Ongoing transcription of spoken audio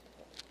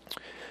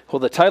Well,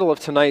 the title of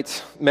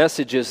tonight's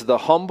message is The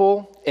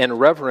Humble and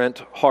Reverent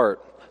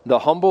Heart. The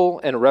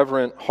Humble and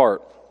Reverent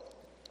Heart.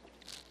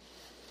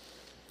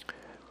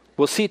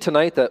 We'll see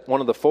tonight that one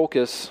of the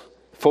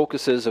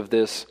focuses of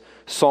this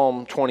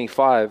Psalm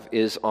 25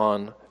 is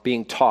on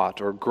being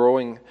taught or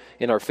growing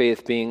in our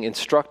faith, being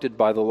instructed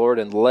by the Lord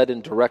and led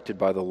and directed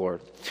by the Lord.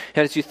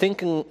 And as you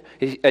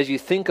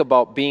think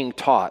about being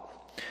taught,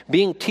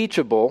 being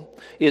teachable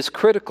is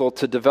critical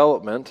to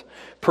development,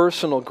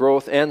 personal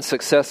growth, and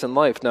success in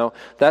life. Now,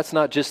 that's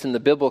not just in the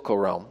biblical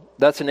realm.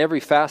 That's in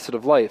every facet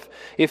of life.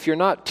 If you're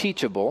not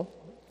teachable,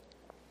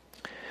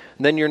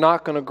 then you're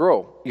not going to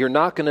grow. You're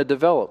not going to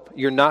develop.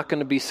 You're not going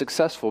to be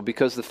successful,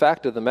 because the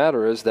fact of the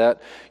matter is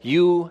that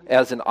you,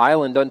 as an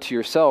island unto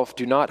yourself,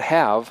 do not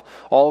have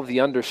all of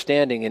the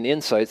understanding and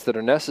insights that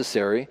are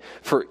necessary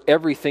for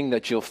everything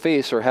that you'll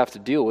face or have to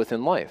deal with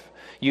in life.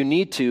 You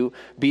need to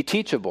be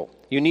teachable.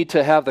 You need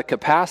to have the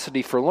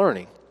capacity for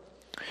learning.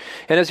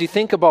 And as you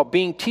think about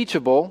being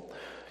teachable,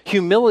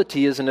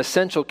 humility is an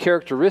essential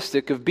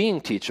characteristic of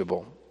being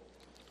teachable.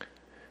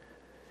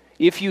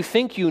 If you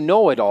think you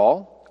know it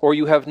all, or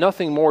you have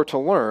nothing more to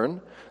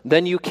learn,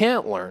 then you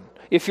can't learn.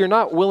 If you're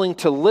not willing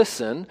to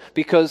listen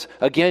because,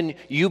 again,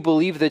 you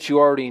believe that you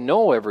already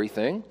know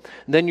everything,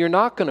 then you're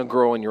not going to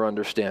grow in your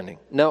understanding.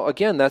 Now,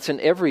 again, that's in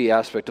every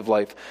aspect of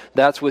life.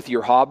 That's with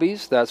your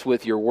hobbies, that's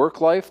with your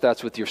work life,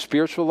 that's with your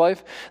spiritual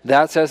life,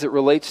 that's as it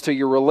relates to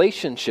your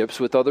relationships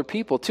with other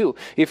people too.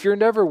 If you're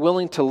never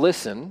willing to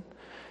listen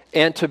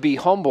and to be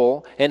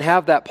humble and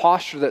have that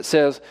posture that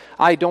says,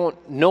 I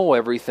don't know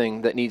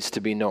everything that needs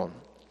to be known.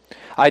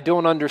 I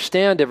don't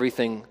understand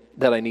everything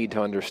that I need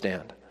to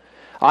understand.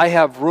 I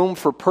have room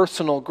for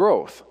personal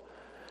growth.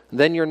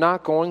 Then you're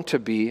not going to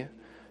be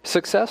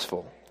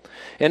successful.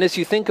 And as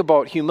you think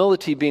about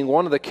humility being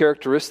one of the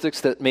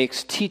characteristics that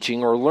makes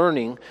teaching or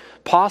learning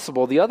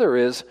possible, the other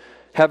is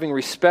having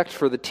respect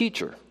for the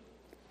teacher.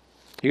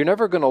 You're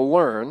never going to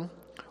learn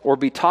or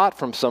be taught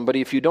from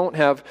somebody if you don't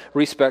have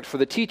respect for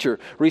the teacher.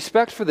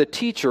 Respect for the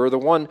teacher, or the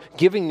one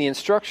giving the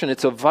instruction,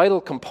 it's a vital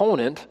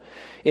component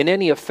in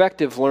any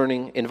effective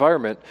learning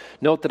environment.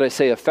 Note that I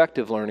say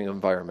effective learning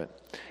environment.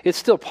 It's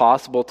still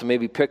possible to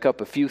maybe pick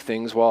up a few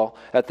things while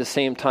at the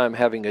same time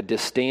having a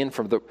disdain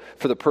for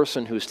the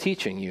person who's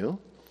teaching you.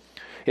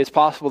 It's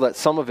possible that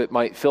some of it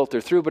might filter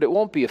through, but it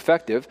won't be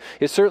effective.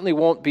 It certainly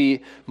won't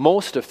be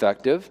most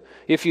effective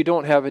if you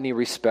don't have any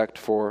respect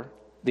for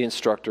the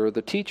instructor or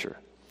the teacher.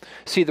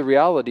 See, the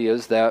reality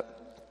is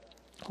that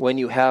when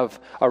you have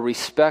a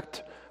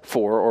respect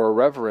for or a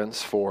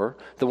reverence for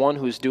the one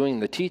who's doing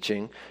the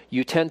teaching,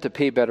 you tend to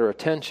pay better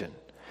attention.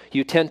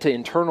 You tend to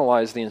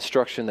internalize the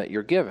instruction that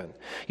you're given.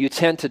 You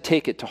tend to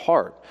take it to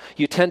heart.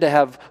 You tend to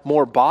have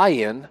more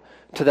buy-in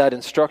to that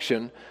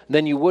instruction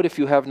than you would if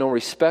you have no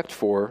respect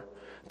for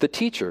the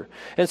teacher.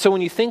 And so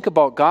when you think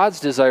about God's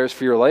desires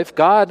for your life,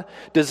 God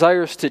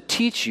desires to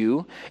teach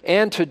you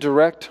and to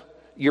direct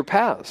your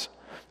paths.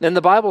 And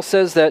the Bible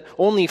says that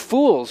only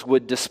fools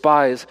would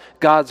despise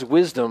God's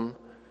wisdom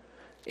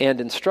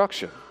and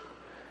instruction.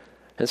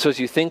 And so as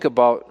you think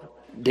about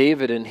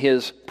David and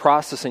his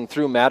processing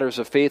through matters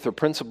of faith or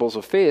principles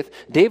of faith,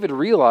 David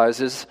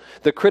realizes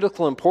the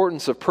critical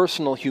importance of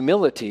personal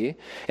humility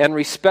and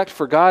respect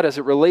for God as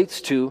it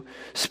relates to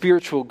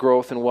spiritual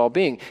growth and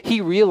well-being.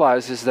 He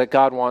realizes that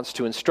God wants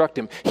to instruct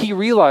him. He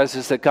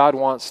realizes that God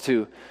wants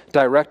to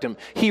direct him.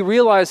 He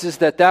realizes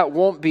that that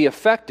won't be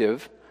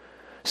effective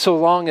so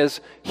long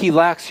as he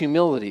lacks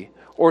humility,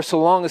 or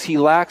so long as he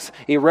lacks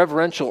a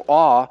reverential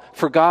awe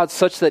for God,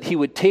 such that he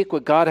would take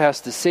what God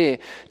has to say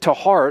to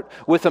heart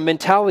with a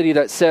mentality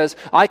that says,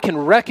 I can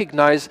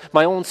recognize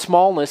my own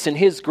smallness in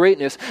his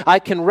greatness. I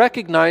can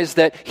recognize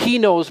that he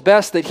knows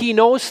best, that he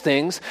knows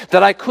things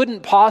that I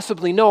couldn't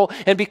possibly know.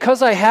 And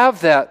because I have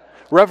that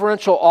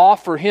reverential awe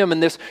for him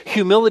and this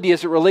humility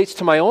as it relates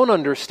to my own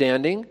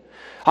understanding,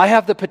 I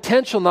have the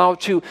potential now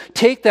to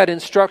take that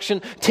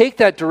instruction, take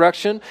that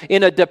direction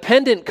in a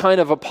dependent kind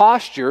of a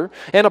posture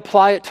and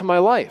apply it to my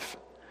life.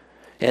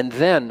 And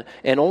then,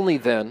 and only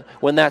then,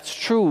 when that's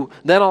true,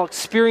 then I'll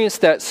experience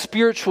that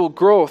spiritual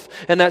growth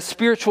and that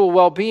spiritual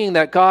well-being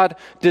that God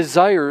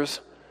desires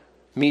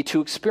me to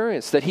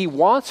experience, that he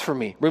wants for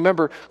me.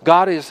 Remember,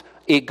 God is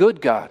a good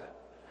God.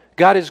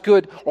 God is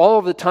good all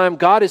of the time.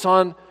 God is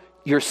on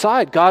your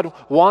side. God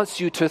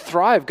wants you to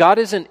thrive. God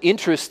isn't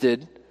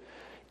interested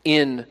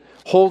in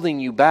holding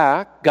you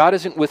back. God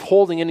isn't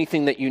withholding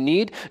anything that you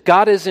need.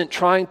 God isn't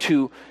trying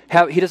to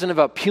he doesn't have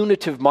a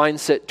punitive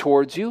mindset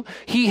towards you.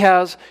 He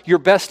has your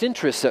best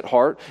interests at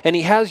heart, and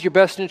he has your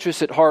best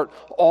interests at heart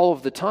all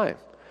of the time.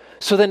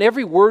 So then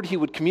every word he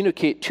would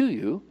communicate to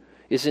you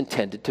is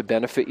intended to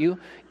benefit you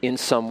in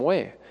some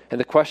way. And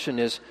the question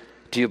is,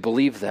 do you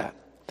believe that?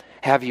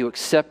 Have you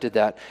accepted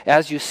that?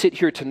 As you sit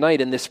here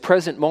tonight in this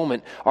present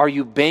moment, are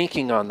you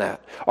banking on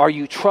that? Are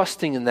you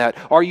trusting in that?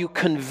 Are you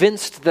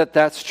convinced that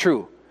that's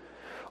true?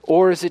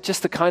 Or is it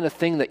just the kind of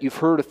thing that you've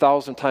heard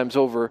 1,000 times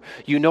over?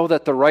 You know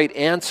that the right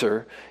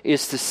answer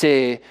is to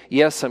say,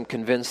 yes, I'm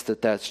convinced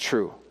that that's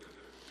true.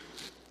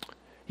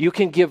 You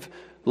can give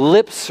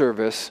lip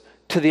service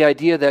to the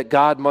idea that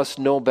God must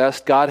know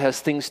best, God has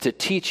things to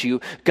teach you,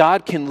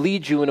 God can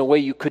lead you in a way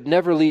you could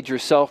never lead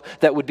yourself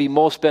that would be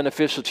most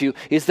beneficial to you,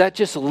 is that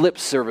just lip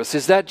service?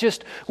 Is that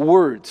just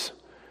words?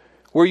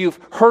 Where you've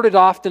heard it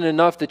often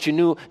enough that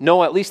you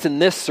know, at least in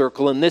this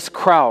circle, in this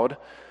crowd,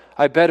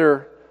 I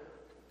better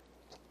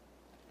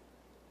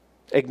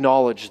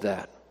acknowledge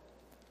that.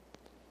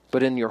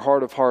 But in your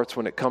heart of hearts,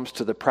 when it comes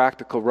to the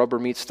practical rubber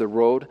meets the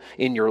road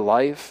in your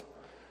life,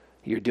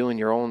 you're doing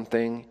your own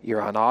thing,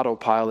 you're on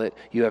autopilot,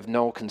 you have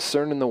no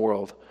concern in the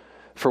world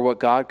for what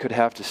God could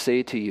have to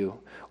say to you,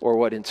 or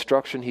what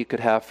instruction He could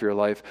have for your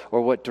life,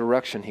 or what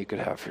direction He could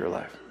have for your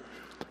life.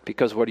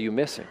 Because what are you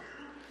missing?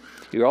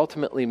 You're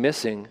ultimately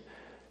missing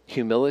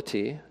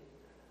humility,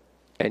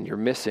 and you're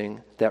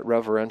missing that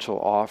reverential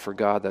awe for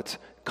God that's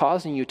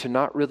causing you to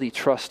not really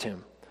trust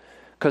Him.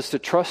 Because to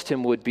trust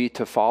Him would be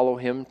to follow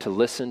Him, to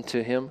listen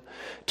to Him,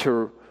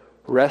 to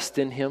rest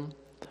in Him,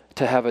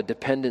 to have a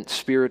dependent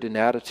spirit and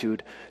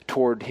attitude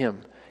toward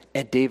Him.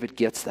 And David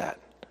gets that.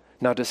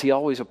 Now, does he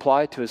always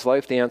apply to his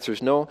life? The answer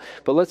is no.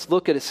 But let's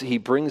look at it. He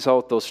brings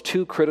out those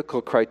two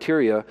critical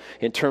criteria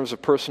in terms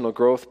of personal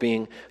growth,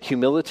 being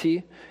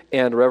humility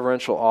and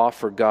reverential awe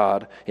for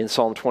God in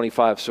Psalm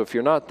 25. So if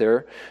you're not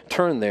there,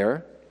 turn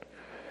there.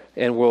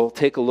 And we'll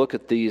take a look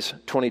at these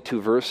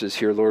 22 verses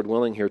here, Lord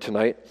willing, here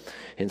tonight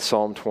in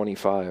Psalm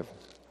 25.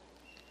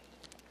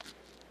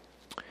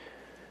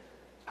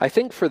 I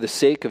think for the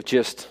sake of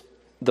just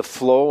the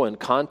flow and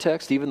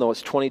context, even though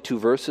it's 22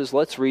 verses,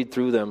 let's read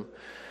through them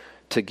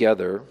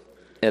together,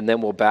 and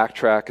then we'll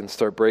backtrack and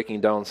start breaking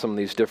down some of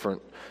these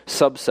different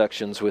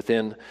subsections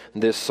within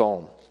this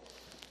psalm.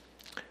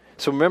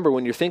 So remember,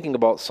 when you're thinking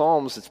about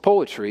psalms, it's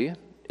poetry.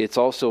 It's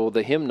also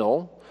the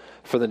hymnal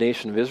for the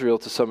nation of Israel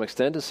to some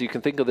extent, and so you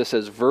can think of this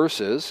as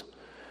verses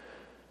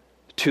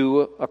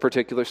to a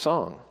particular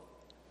song,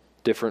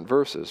 different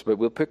verses. But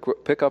we'll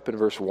pick up in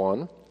verse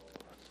 1.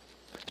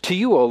 To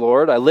you, O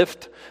Lord, I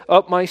lift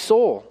up my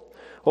soul.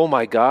 O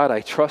my God,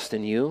 I trust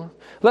in you.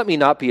 Let me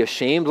not be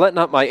ashamed. Let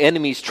not my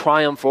enemies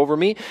triumph over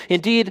me.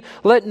 Indeed,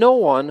 let no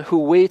one who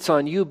waits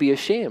on you be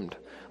ashamed.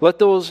 Let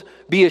those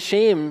be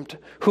ashamed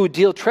who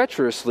deal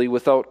treacherously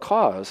without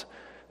cause.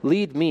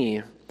 Lead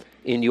me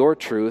in your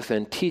truth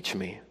and teach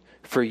me,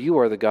 for you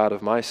are the God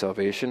of my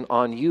salvation.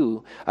 On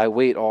you I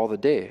wait all the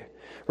day.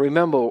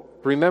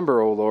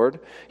 Remember, O Lord,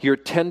 your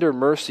tender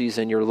mercies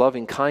and your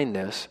loving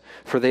kindness,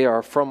 for they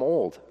are from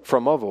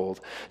of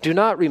old. Do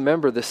not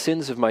remember the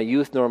sins of my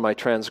youth nor my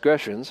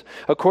transgressions.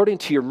 According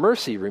to your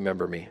mercy,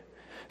 remember me.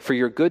 For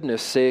your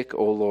goodness' sake,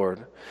 O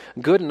Lord.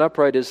 Good and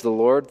upright is the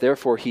Lord,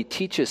 therefore He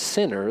teaches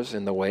sinners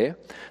in the way.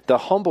 The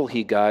humble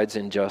He guides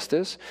in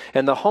justice,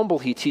 and the humble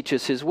He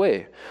teaches His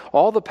way.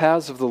 All the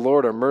paths of the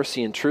Lord are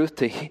mercy and truth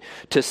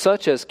to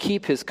such as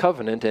keep His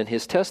covenant and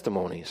His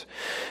testimonies.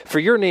 For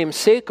your name's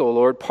sake, O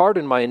Lord,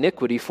 pardon my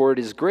iniquity, for it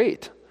is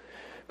great.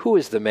 Who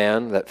is the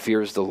man that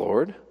fears the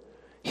Lord?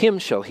 Him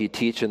shall He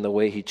teach in the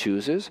way He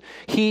chooses.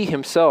 He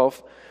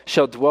Himself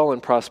shall dwell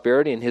in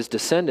prosperity, and his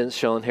descendants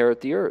shall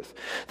inherit the earth.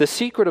 The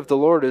secret of the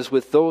Lord is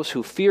with those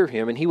who fear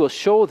Him, and He will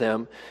show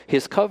them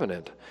His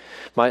covenant.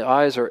 My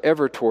eyes are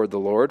ever toward the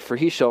Lord, for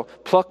He shall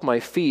pluck my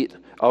feet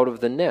out of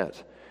the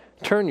net.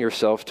 Turn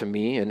yourself to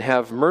me, and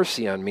have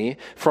mercy on me,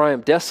 for I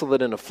am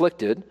desolate and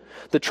afflicted.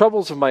 The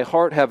troubles of my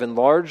heart have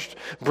enlarged.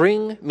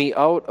 Bring me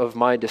out of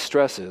my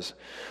distresses.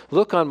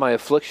 Look on my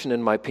affliction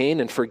and my pain,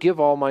 and forgive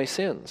all my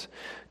sins.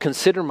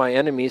 Consider my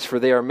enemies, for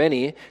they are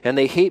many, and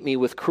they hate me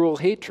with cruel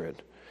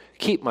hatred.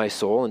 Keep my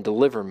soul and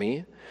deliver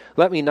me.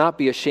 Let me not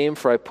be ashamed,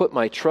 for I put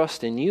my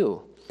trust in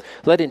you.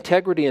 Let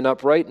integrity and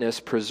uprightness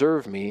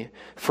preserve me,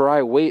 for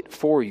I wait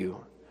for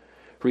you.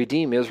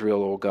 Redeem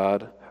Israel, O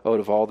God,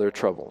 out of all their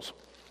troubles.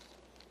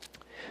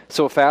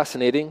 So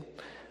fascinating.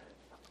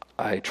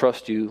 I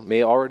trust you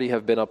may already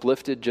have been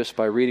uplifted just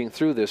by reading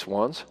through this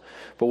once,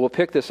 but we'll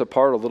pick this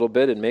apart a little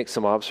bit and make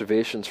some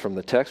observations from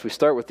the text. We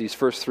start with these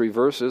first three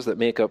verses that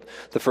make up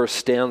the first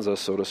stanza,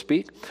 so to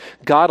speak.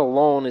 God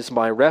alone is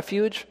my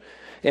refuge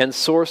and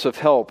source of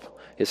help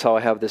is how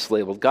I have this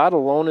labeled. God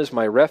alone is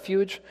my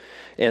refuge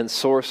and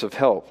source of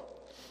help.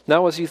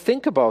 Now, as you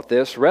think about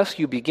this,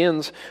 rescue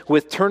begins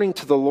with turning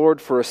to the Lord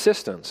for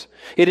assistance.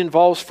 It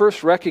involves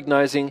first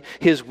recognizing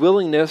His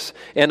willingness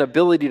and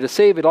ability to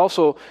save. It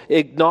also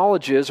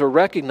acknowledges or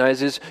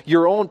recognizes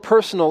your own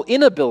personal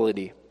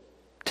inability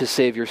to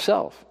save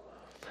yourself.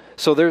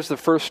 So there's the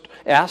first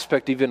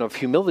aspect even of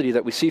humility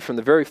that we see from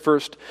the very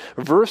first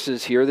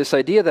verses here, this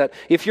idea that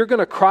if you're going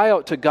to cry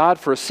out to God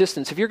for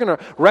assistance, if you're going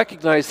to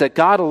recognize that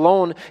God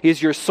alone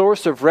is your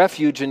source of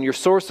refuge and your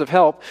source of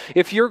help,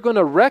 if you're going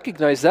to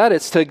recognize that,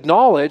 it's to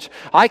acknowledge,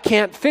 I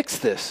can't fix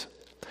this.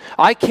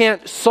 I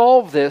can't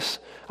solve this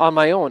on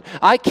my own.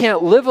 I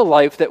can't live a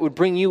life that would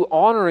bring you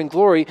honor and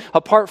glory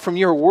apart from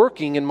your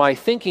working in my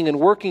thinking and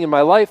working in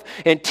my life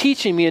and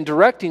teaching me and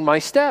directing my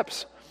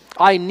steps.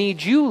 I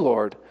need you,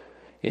 Lord,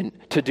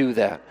 to do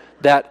that.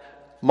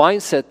 That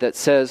mindset that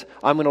says,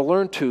 I'm going to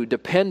learn to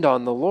depend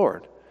on the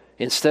Lord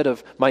instead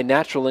of my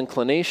natural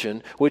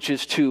inclination, which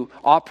is to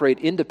operate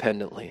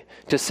independently,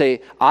 to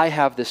say, I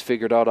have this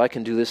figured out, I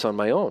can do this on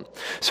my own.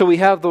 So we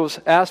have those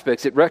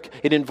aspects.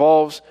 It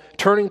involves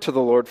turning to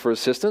the Lord for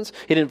assistance.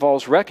 It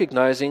involves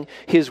recognizing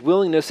his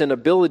willingness and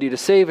ability to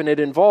save, and it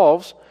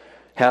involves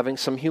having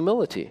some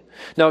humility.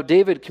 Now,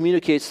 David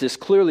communicates this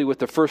clearly with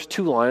the first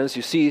two lines.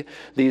 You see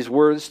these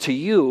words, to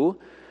you,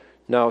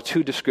 now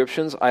two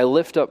descriptions, I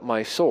lift up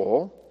my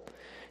soul,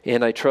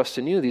 and I trust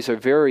in you. These are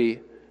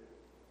very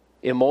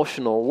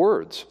emotional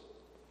words.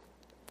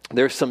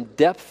 There's some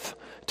depth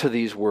to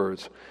these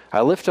words.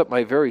 I lift up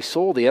my very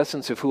soul, the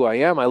essence of who I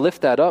am. I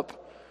lift that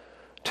up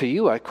to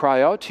you. I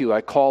cry out to you.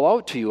 I call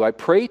out to you. I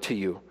pray to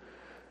you.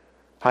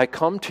 I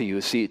come to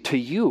you. See, to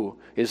you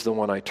is the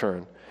one I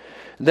turn.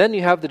 Then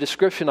you have the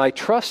description, I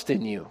trust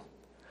in you.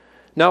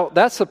 Now,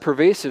 that's a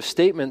pervasive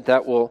statement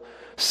that will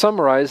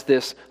summarize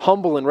this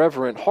humble and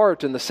reverent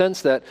heart in the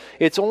sense that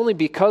it's only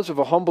because of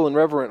a humble and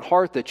reverent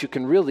heart that you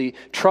can really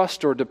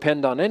trust or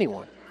depend on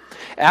anyone.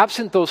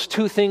 Absent those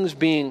two things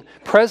being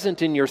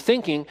present in your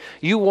thinking,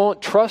 you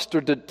won't trust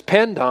or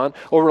depend on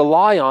or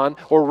rely on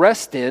or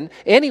rest in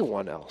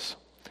anyone else.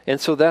 And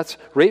so that's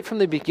right from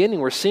the beginning.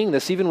 We're seeing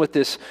this even with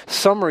this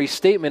summary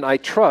statement, I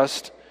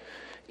trust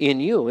in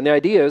you. And the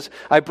idea is,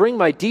 I bring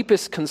my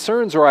deepest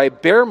concerns, or I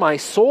bear my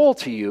soul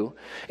to you,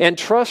 and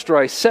trust, or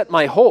I set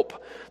my hope.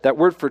 That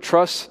word for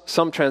trust,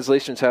 some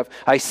translations have,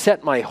 I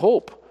set my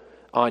hope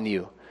on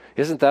you.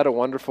 Isn't that a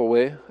wonderful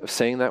way of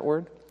saying that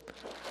word?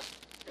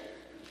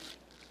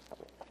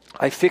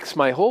 I fix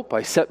my hope.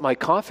 I set my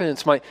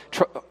confidence,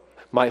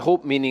 my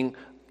hope meaning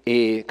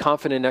a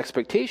confident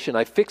expectation.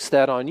 I fix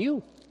that on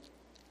you.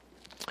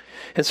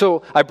 And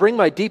so I bring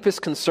my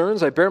deepest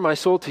concerns, I bear my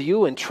soul to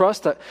you and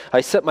trust that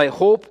I set my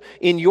hope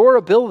in your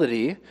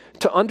ability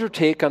to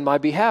undertake on my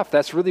behalf.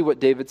 That's really what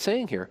David's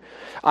saying here.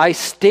 I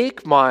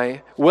stake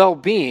my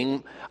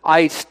well-being,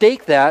 I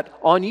stake that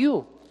on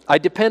you. I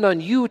depend on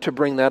you to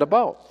bring that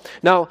about.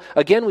 Now,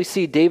 again, we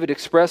see David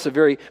express a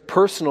very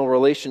personal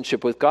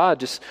relationship with God.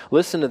 Just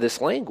listen to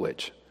this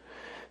language.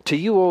 To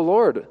you, O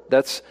Lord,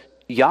 that's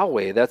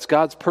Yahweh. That's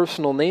God's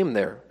personal name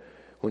there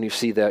when you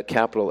see that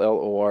capital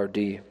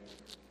L-O-R-D.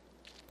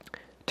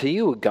 To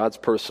you, God's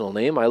personal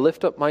name, I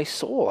lift up my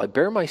soul. I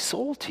bear my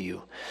soul to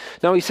you.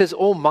 Now he says,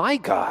 oh my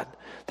God.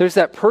 There's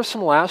that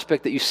personal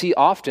aspect that you see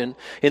often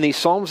in these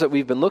Psalms that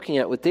we've been looking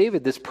at with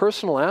David, this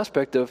personal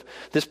aspect of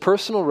this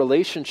personal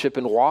relationship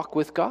and walk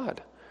with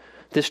God,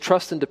 this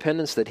trust and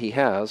dependence that he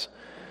has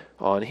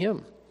on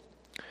him.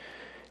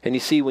 And you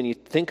see, when you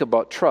think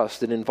about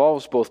trust, it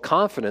involves both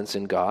confidence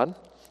in God.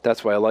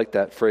 That's why I like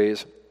that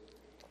phrase,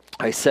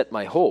 I set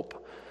my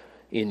hope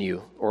in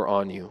you or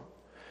on you.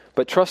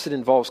 But trust, it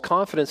involves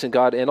confidence in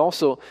God and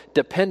also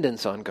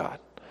dependence on God.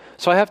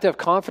 So I have to have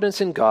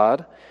confidence in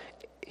God,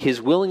 his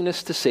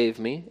willingness to save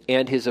me,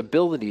 and his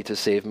ability to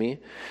save me.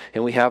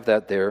 And we have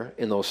that there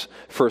in those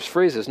first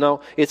phrases.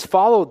 Now, it's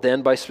followed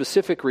then by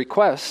specific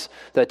requests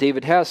that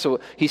David has. So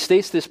he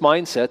states this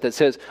mindset that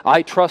says,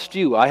 I trust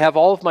you. I have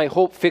all of my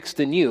hope fixed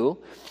in you.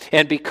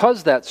 And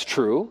because that's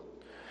true,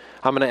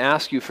 I'm going to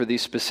ask you for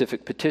these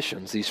specific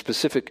petitions, these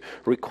specific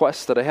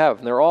requests that I have.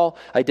 And they're all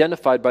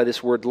identified by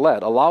this word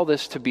let. Allow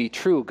this to be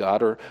true,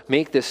 God, or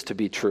make this to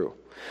be true.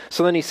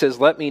 So then he says,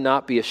 let me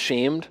not be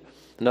ashamed.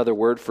 Another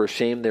word for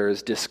shame there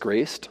is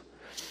disgraced.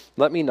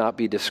 Let me not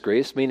be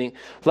disgraced, meaning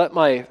let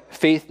my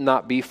faith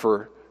not be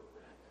for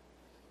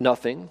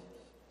nothing.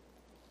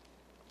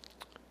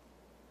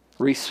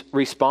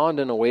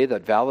 Respond in a way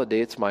that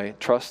validates my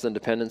trust and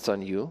dependence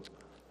on you.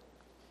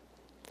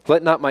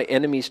 Let not my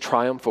enemies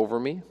triumph over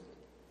me.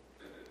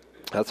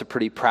 That's a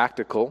pretty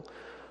practical,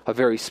 a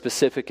very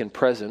specific and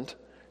present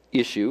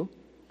issue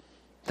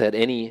that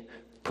any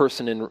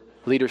person in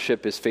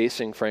leadership is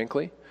facing,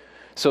 frankly.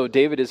 So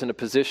David is in a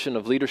position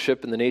of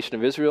leadership in the nation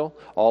of Israel.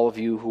 All of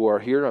you who are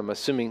here, I'm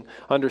assuming,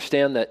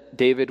 understand that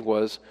David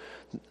was,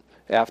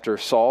 after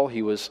Saul,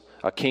 he was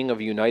a king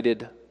of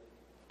united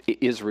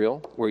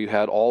Israel, where you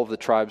had all of the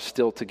tribes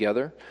still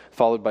together,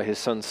 followed by his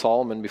son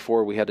Solomon.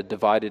 Before, we had a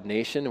divided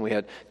nation, and we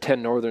had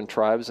 10 northern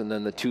tribes, and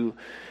then the 2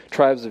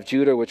 tribes of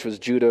Judah, which was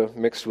Judah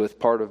mixed with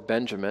part of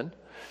Benjamin.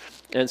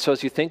 And so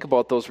as you think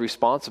about those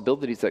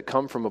responsibilities that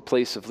come from a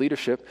place of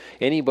leadership,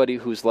 anybody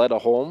who's led a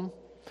home,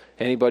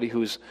 anybody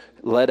who's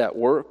led at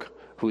work,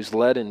 who's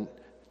led in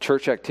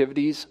church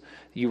activities,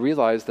 you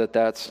realize that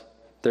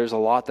there's a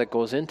lot that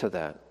goes into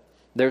that.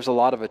 There's a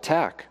lot of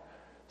attack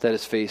that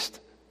is faced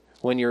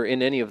when you're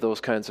in any of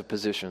those kinds of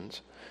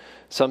positions.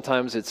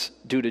 Sometimes it's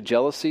due to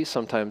jealousy.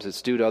 Sometimes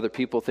it's due to other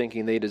people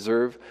thinking they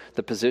deserve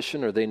the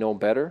position or they know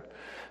better.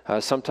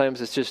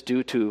 Sometimes it's just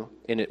due to,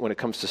 when it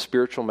comes to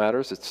spiritual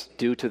matters, it's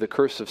due to the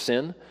curse of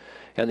sin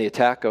and the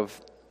attack of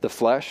the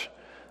flesh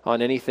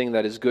on anything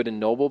that is good and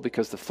noble,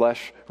 because the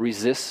flesh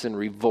resists and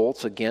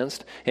revolts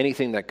against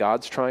anything that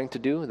God's trying to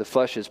do. The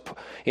flesh is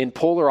in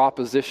polar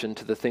opposition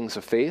to the things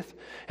of faith.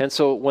 And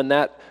so when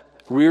that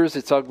rears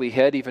its ugly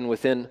head even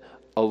within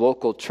a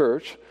local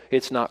church,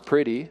 it's not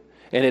pretty,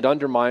 and it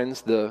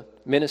undermines the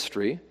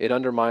ministry, it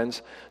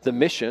undermines the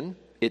mission,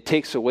 it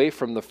takes away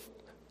from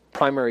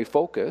primary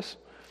focus.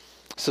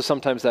 So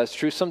sometimes that's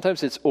true.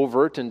 Sometimes it's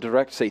overt and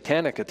direct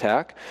satanic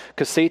attack,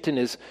 because Satan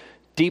is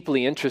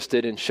deeply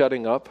interested in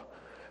shutting up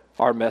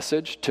our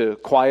message, to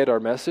quiet our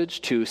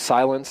message, to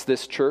silence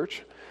this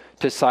church,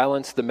 to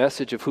silence the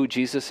message of who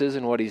Jesus is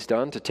and what he's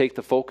done, to take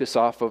the focus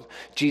off of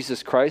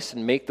Jesus Christ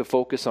and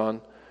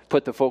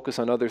put the focus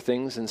on other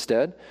things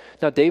instead.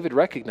 Now, David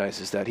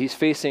recognizes that. He's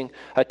facing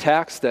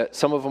attacks that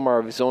some of them are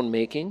of his own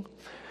making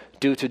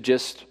due to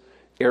just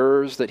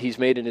errors that he's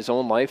made in his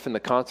own life and the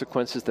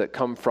consequences that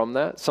come from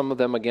that. Some of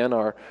them, again,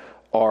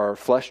 are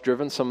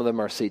flesh-driven. Some of them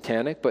are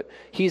satanic. But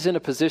he's in a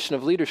position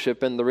of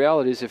leadership, and the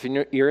reality is if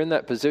you're in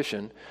that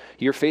position,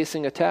 you're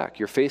facing attack.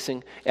 You're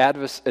facing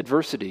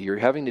adversity. You're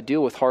having to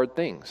deal with hard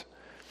things.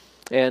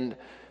 And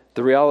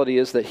the reality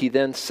is that he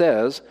then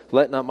says,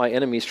 "Let not my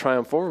enemies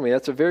triumph over me."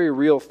 That's a very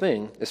real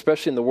thing,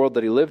 especially in the world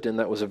that he lived in.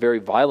 That was a very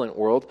violent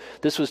world.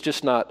 This was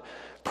just not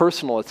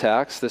personal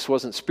attacks. This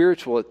wasn't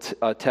spiritual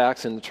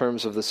attacks in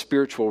terms of the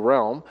spiritual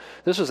realm.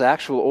 This was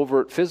actual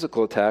overt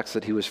physical attacks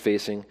that he was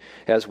facing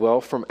as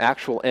well from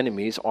actual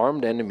enemies,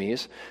 armed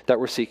enemies that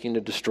were seeking to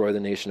destroy the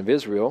nation of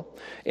Israel.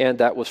 And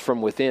that was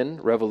from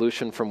within,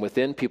 revolution from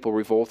within, people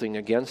revolting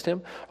against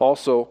him.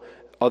 Also,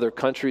 other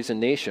countries and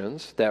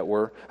nations that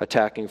were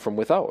attacking from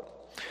without.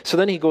 So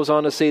then he goes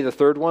on to say the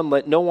third one,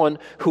 "Let no one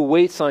who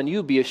waits on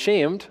you be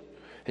ashamed."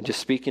 And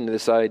just speaking to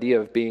this idea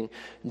of being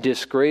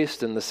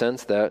disgraced in the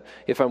sense that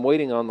if I'm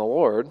waiting on the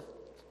Lord,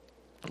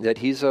 that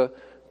he's a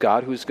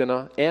God who's going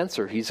to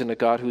answer. He's a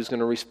God who's going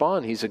to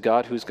respond. He's a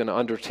God who's going to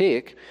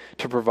undertake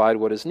to provide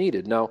what is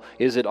needed. Now,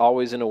 is it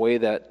always in a way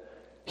that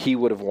he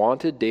would have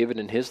wanted David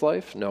in his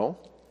life? No.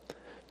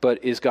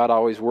 But is God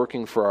always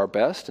working for our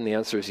best? And the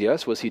answer is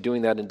yes. Was he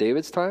doing that in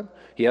David's time?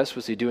 Yes.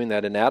 Was he doing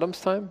that in Adam's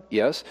time?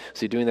 Yes.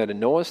 Is he doing that in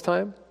Noah's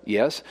time?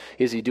 Yes.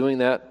 Is he doing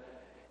that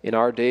in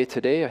our day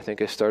today? I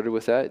think I started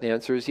with that. The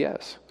answer is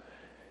yes.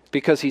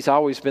 Because he's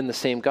always been the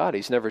same God.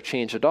 He's never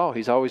changed at all.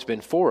 He's always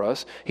been for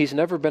us. He's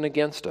never been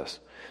against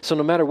us. So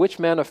no matter which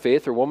man of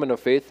faith or woman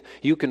of faith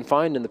you can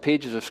find in the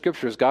pages of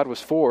Scriptures, God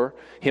was for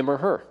him or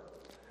her.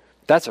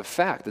 That's a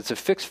fact. It's a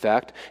fixed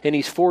fact. And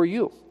he's for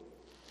you.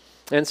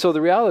 And so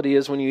the reality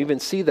is when you even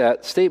see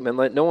that statement,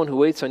 "Let no one who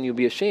waits on you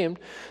be ashamed,"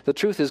 the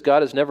truth is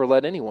God has never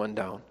let anyone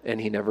down,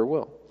 and he never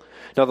will.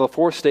 Now the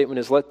fourth statement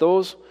is, "Let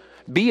those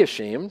be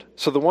ashamed."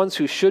 So the ones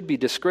who should be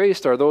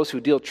disgraced are those who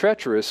deal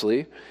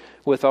treacherously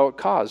without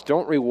cause.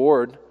 Don't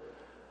reward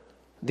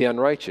the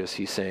unrighteous,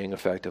 he's saying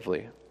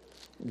effectively.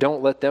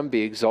 Don't let them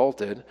be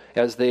exalted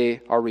as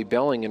they are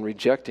rebelling and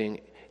rejecting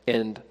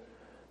and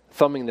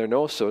thumbing their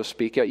nose, so to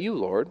speak, at you,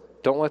 Lord.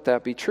 Don't let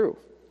that be true.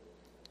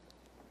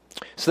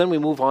 So then we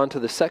move on to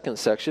the second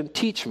section,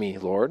 "Teach me,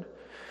 Lord."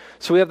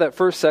 So we have that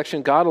first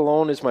section, "God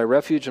alone is my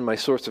refuge and my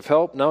source of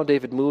help." Now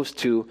David moves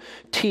to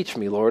 "Teach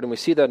me, Lord." And we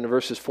see that in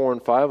verses 4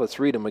 and 5. Let's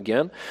read them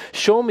again.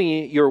 "Show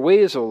me your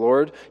ways, O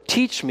Lord.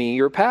 Teach me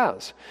your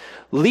paths.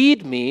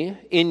 Lead me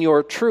in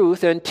your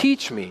truth and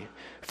teach me.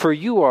 For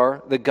you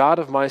are the God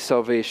of my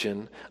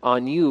salvation.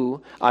 On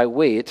you I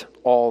wait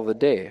all the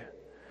day."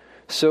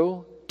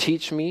 So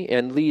teach me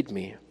and lead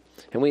me.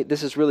 And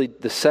this is really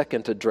the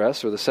second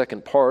address, or the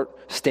second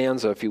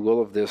stanza, if you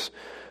will, of this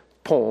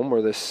poem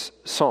or this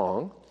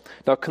song.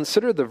 Now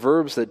consider the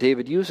verbs that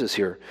David uses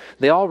here.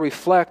 They all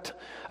reflect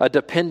a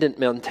dependent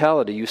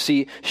mentality. You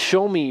see,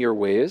 "show me your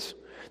ways."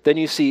 Then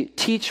you see,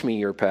 "teach me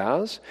your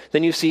paths."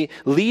 Then you see,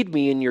 "lead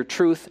me in your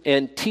truth,"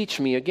 and "teach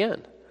me"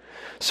 again.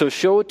 So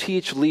show,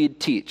 teach, lead,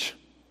 teach.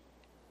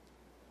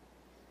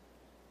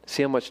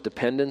 See how much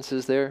dependence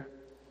is there?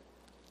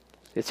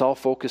 It's all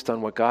focused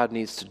on what God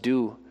needs to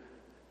do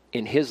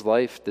in his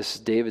life. This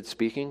is David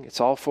speaking. It's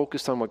all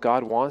focused on what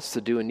God wants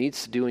to do and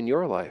needs to do in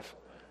your life.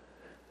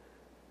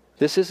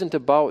 This isn't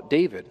about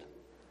David.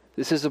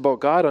 This is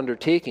about God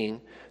undertaking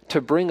to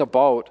bring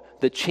about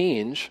the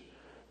change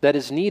that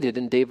is needed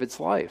in David's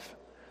life.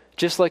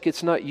 Just like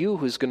it's not you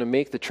who's going to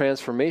make the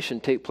transformation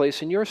take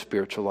place in your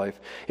spiritual life.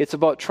 It's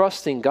about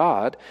trusting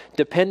God,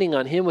 depending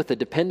on him with a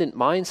dependent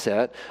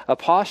mindset, a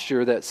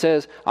posture that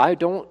says, I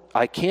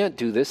can't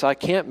do this, I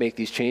can't make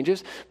these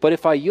changes, but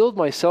if I yield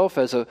myself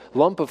as a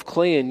lump of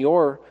clay in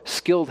your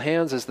skilled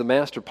hands as the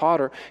master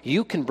potter,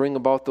 you can bring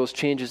about those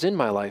changes in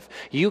my life.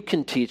 You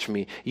can teach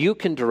me, you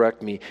can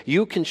direct me,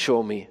 you can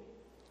show me.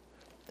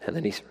 And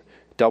then he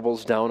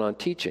doubles down on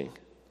teaching.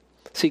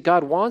 See,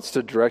 God wants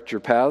to direct your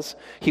paths.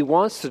 He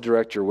wants to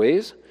direct your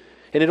ways.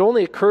 And it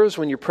only occurs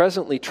when you're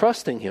presently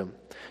trusting him.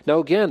 Now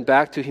again,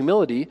 back to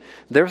humility.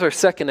 There's our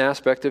second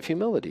aspect of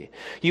humility.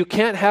 You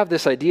can't have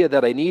this idea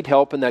that I need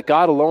help and that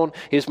God alone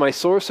is my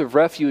source of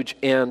refuge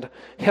and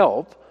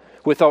help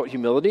without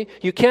humility.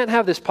 You can't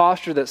have this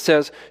posture that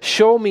says,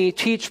 show me,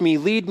 teach me,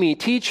 lead me,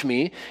 teach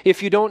me,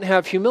 if you don't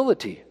have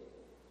humility.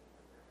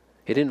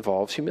 It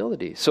involves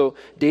humility. So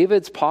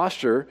David's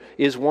posture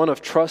is one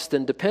of trust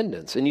and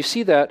dependence. And you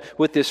see that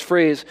with this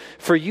phrase,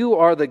 for you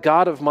are the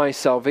God of my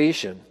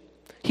salvation.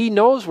 He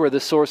knows where the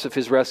source of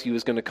his rescue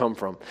is going to come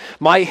from.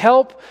 My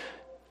help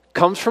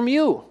comes from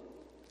you.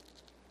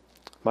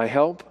 My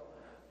help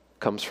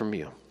comes from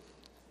you.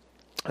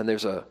 And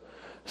there's a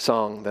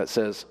song that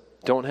says,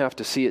 Don't have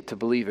to see it to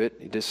believe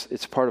it.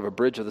 It's part of a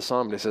bridge of the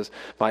psalm. But it says,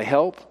 my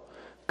help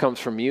comes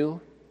from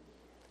you.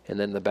 And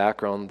then the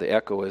background, the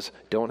echo is,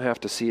 don't have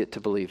to see it to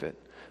believe it.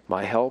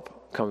 My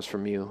help comes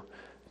from you.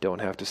 Don't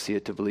have to see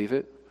it to believe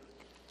it.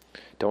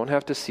 Don't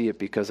have to see it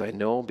because I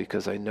know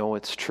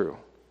it's true.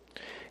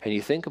 And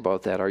you think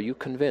about that, are you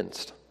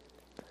convinced?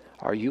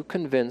 Are you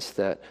convinced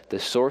that the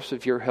source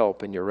of your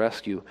help and your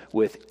rescue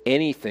with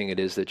anything it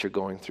is that you're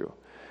going through,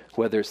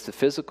 whether it's the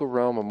physical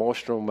realm,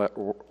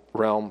 emotional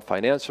realm,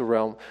 financial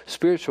realm,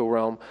 spiritual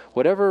realm,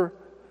 whatever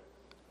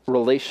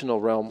relational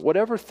realm,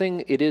 whatever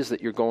thing it is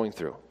that you're going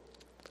through,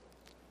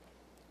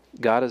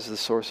 God is the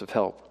source of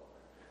help.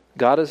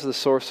 God is the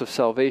source of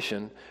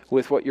salvation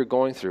with what you're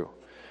going through.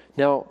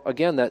 Now,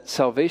 again, that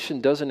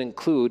salvation doesn't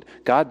include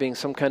God being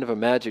some kind of a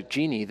magic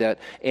genie that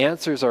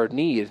answers our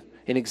need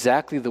in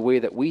exactly the way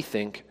that we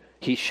think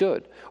he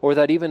should, or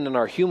that even in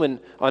our human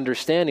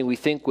understanding we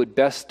think would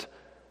best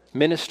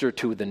minister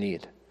to the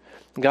need.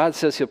 God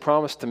says he'll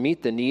promise to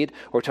meet the need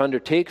or to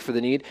undertake for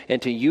the need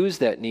and to use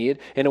that need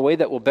in a way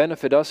that will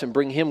benefit us and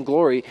bring him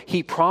glory.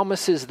 He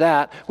promises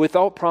that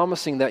without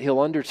promising that he'll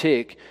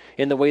undertake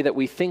in the way that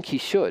we think he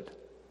should.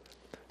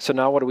 So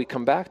now what do we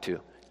come back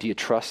to? Do you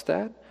trust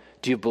that?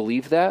 Do you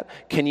believe that?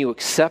 Can you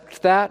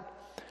accept that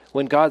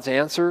when God's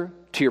answer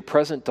to your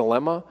present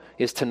dilemma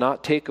is to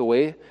not take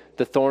away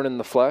the thorn in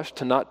the flesh,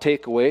 to not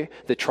take away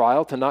the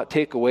trial, to not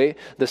take away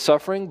the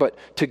suffering, but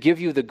to give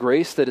you the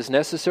grace that is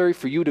necessary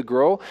for you to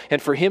grow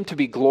and for him to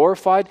be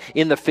glorified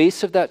in the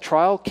face of that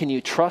trial? Can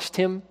you trust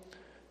him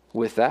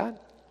with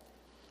that?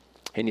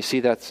 And you see,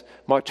 that's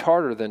much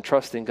harder than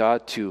trusting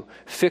God to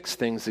fix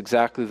things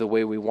exactly the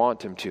way we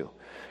want him to,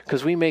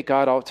 because we make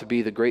God out to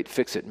be the great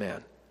fix-it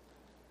man.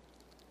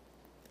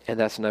 And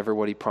that's never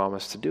what he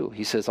promised to do.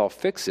 He says, I'll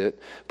fix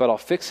it, but I'll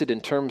fix it in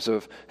terms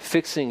of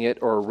fixing it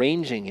or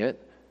arranging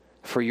it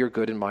for your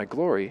good and my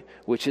glory,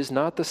 which is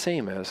not the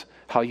same as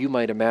how you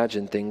might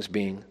imagine things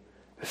being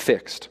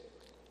fixed.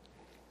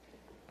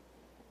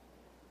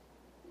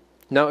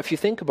 Now, if you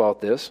think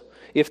about this,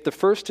 if the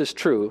first is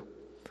true,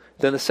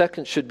 then the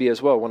second should be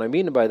as well. What I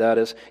mean by that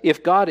is,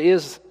 if God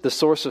is the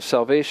source of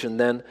salvation,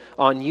 then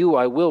on you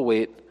I will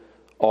wait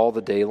all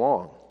the day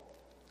long.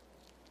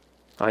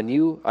 On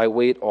you I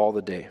wait all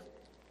the day.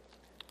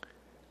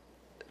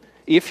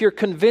 If you're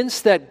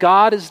convinced that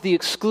God is the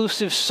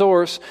exclusive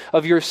source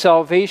of your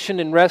salvation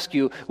and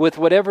rescue with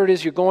whatever it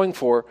is you're going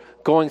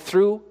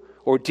through,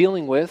 or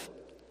dealing with,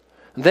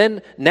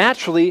 then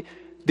naturally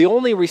the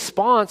only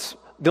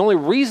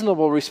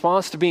reasonable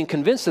response to being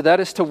convinced of that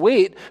is to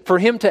wait for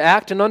him to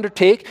act and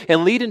undertake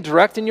and lead and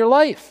direct in your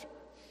life.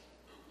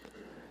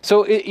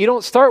 So you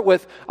don't start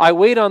with, I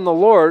wait on the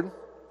Lord,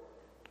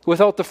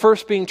 without the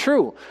first being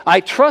true. I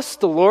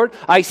trust the Lord.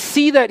 I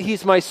see that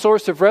he's my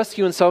source of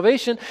rescue and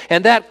salvation,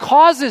 and that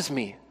causes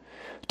me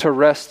to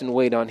rest and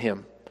wait on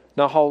him.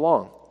 Now, how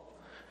long?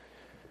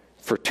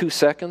 For 2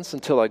 seconds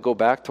until I go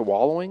back to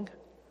wallowing?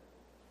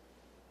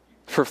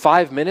 For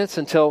 5 minutes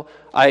until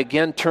I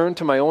again turn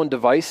to my own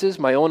devices,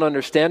 my own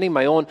understanding,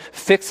 my own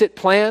fix-it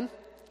plan?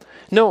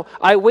 No,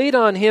 I wait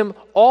on him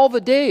all the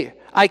day.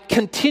 I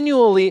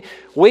continually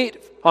wait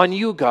on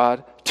you,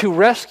 God, to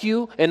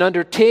rescue and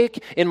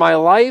undertake in my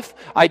life.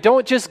 I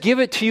don't just give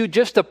it to you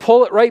just to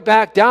pull it right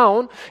back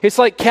down. It's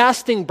like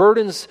casting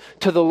burdens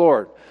to the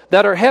Lord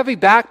that are heavy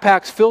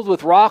backpacks filled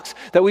with rocks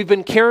that we've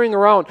been carrying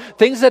around,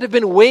 things that have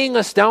been weighing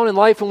us down in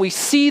life, and we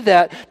see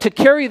that to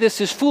carry this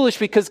is foolish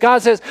because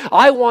God says,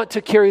 I want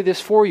to carry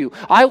this for you.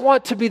 I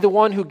want to be the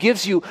one who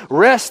gives you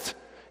rest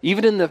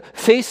even in the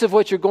face of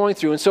what you're going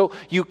through. And so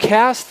you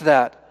cast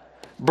that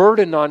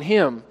burden on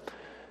him,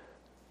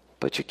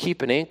 but you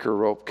keep an anchor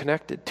rope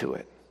connected to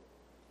it.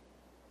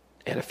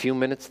 And a few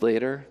minutes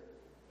later,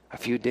 a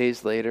few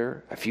days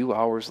later, a few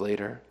hours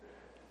later,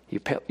 you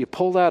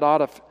pull that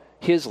out of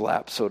his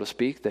lap, so to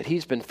speak, that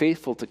he's been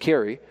faithful to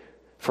carry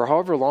for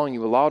however long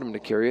you allowed him to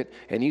carry it,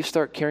 and you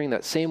start carrying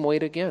that same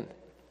weight again.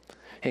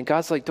 And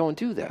God's like, don't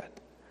do that.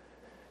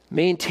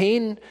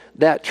 Maintain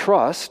that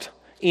trust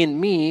in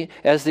me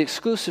as the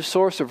exclusive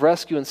source of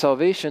rescue and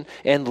salvation,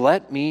 and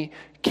let me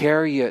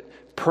carry it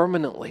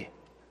permanently.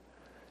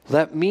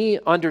 Let me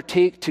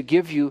undertake to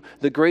give you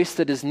the grace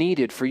that is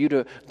needed for you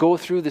to go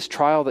through this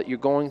trial that you're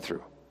going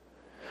through.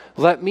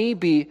 Let me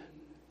be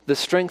the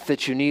strength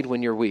that you need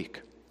when you're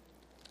weak.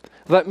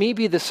 Let me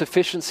be the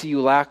sufficiency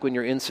you lack when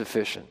you're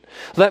insufficient.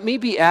 Let me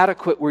be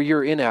adequate where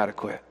you're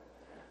inadequate.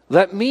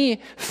 Let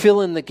me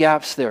fill in the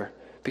gaps there,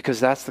 because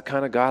that's the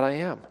kind of God I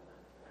am.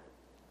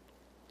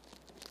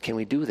 Can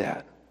we do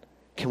that?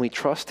 Can we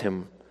trust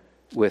him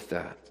with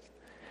that?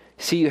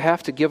 See, you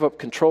have to give up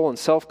control and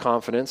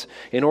self-confidence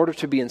in order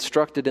to be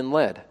instructed and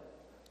led.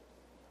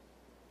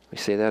 Let me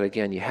say that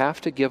again. You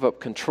have to give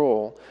up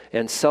control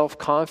and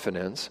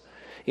self-confidence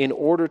in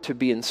order to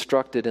be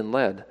instructed and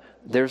led.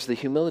 There's the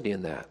humility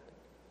in that.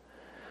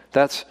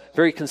 That's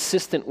very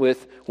consistent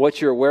with what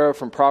you're aware of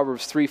from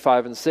Proverbs 3,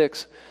 5, and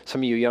 6.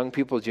 Some of you young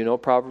people, do you know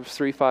Proverbs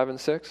 3, 5, and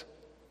 6?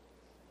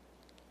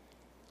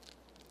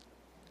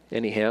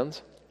 Any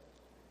hands?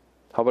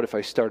 How about if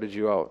I started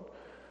you out?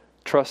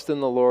 Trust in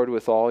the Lord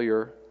with all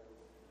your...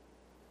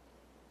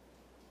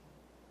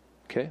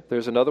 Okay,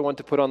 there's another one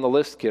to put on the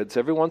list, kids.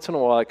 Every once in a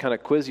while, I kind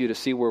of quiz you to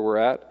see where we're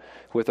at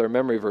with our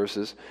memory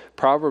verses.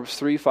 Proverbs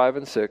 3, 5,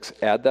 and 6.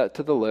 Add that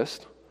to the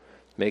list.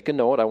 Make a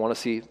note. I want to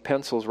see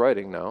pencils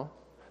writing now.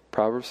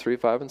 Proverbs 3,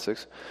 5, and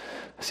 6.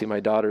 I see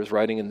my daughter's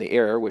writing in the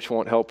air, which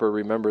won't help her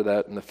remember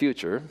that in the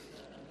future.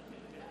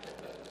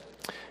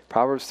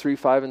 Proverbs 3,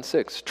 5, and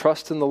 6.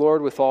 Trust in the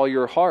Lord with all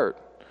your heart.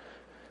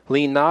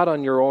 Lean not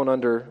on your own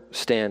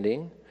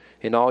understanding.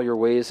 In all your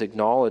ways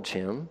acknowledge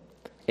him,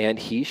 and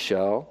he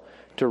shall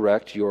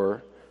direct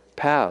your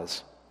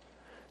paths.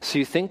 So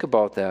you think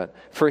about that.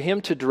 For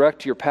him to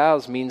direct your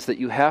paths means that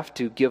you have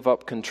to give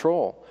up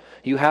control.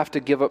 You have to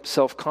give up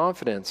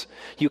self-confidence.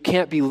 You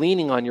can't be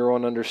leaning on your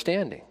own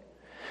understanding.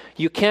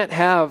 You can't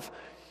have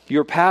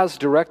your paths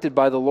directed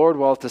by the Lord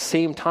while at the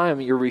same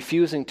time you're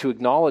refusing to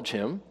acknowledge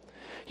him.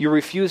 You're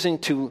refusing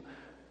to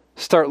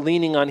start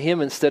leaning on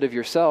him instead of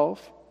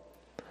yourself.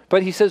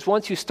 But he says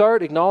once you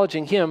start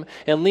acknowledging him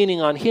and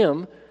leaning on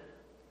him,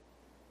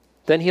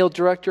 then he'll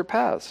direct your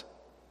paths.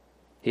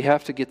 You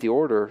have to get the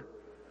order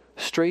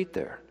straight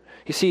there.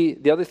 You see,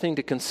 the other thing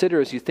to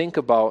consider as you think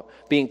about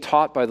being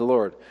taught by the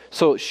Lord.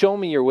 So show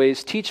me your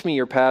ways, teach me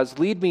your paths,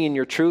 lead me in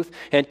your truth,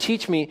 and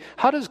teach me,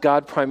 how does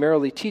God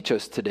primarily teach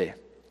us today?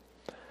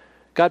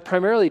 God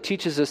primarily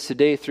teaches us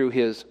today through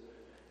his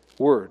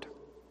word.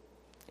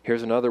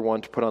 Here's another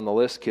one to put on the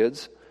list,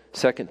 kids.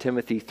 2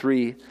 Timothy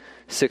 3,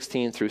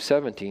 16 through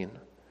 17.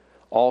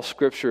 All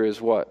scripture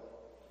is what?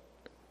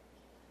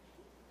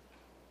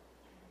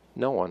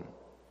 No one.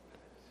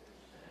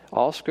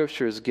 All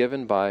scripture is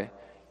given by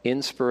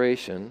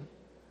inspiration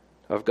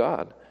of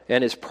God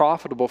and is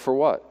profitable for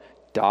what?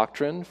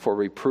 Doctrine, for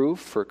reproof,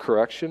 for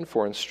correction,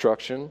 for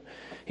instruction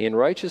in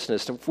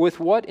righteousness.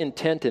 With what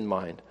intent in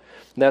mind?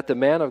 That the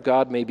man of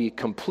God may be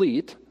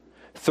complete,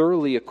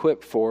 thoroughly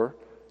equipped for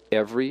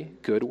every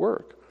good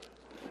work.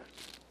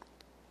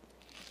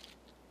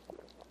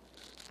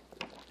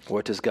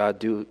 What does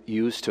God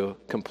use to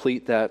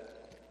complete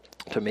that,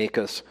 to make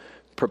us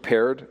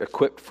prepared,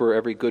 equipped for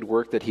every good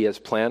work that he has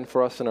planned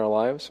for us in our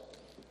lives?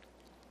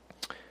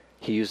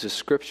 He uses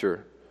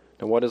Scripture.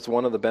 And what is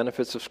one of the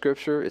benefits of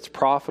Scripture? It's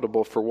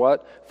profitable for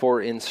what?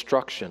 For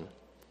instruction.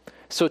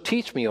 So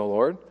teach me, O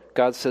Lord.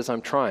 God says,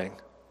 I'm trying.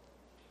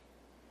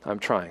 I'm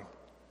trying.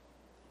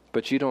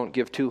 But you don't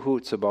give two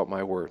hoots about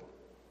my word.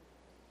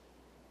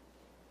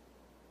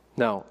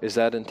 Now, is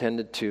that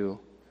intended to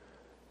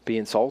be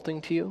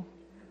insulting to you?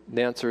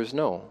 The answer is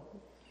no.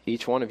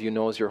 Each one of you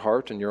knows your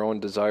heart and your own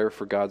desire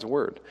for God's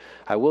word.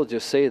 I will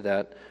just say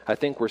that I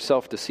think we're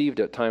self-deceived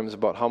at times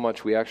about how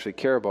much we actually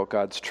care about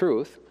God's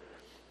truth,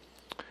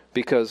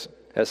 because,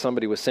 as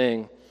somebody was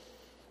saying,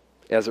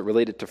 as it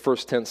related to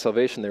first tense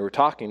salvation, they were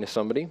talking to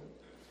somebody,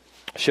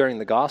 sharing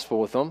the gospel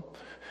with them,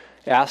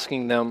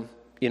 asking them,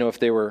 if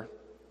they were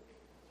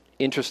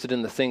interested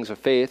in the things of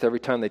faith. Every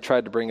time they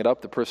tried to bring it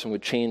up, the person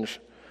would change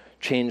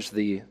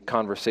the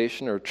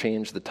conversation or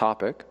change the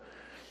topic.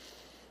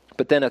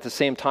 But then at the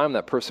same time,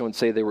 that person would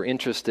say they were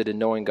interested in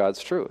knowing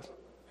God's truth.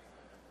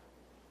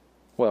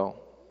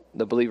 Well,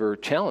 the believer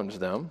challenged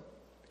them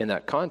in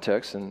that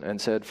context and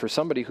said, for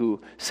somebody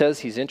who says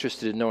he's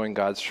interested in knowing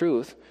God's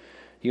truth,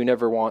 you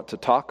never want to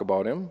talk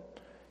about him.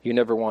 You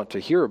never want to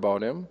hear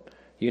about him.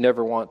 You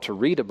never want to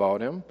read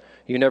about him.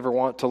 You never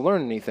want to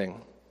learn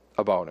anything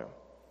about him.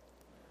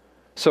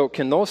 So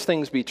can those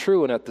things be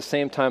true and at the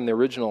same time the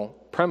original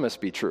premise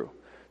be true,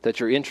 that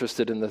you're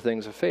interested in the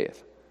things of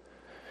faith?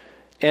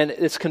 And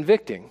it's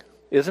convicting,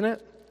 isn't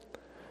it?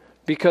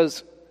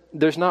 Because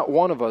there's not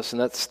one of us,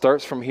 and that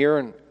starts from here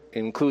and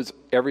includes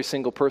every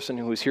single person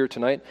who's here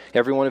tonight,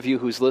 every one of you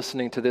who's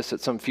listening to this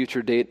at some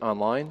future date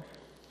online.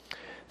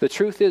 The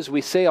truth is, we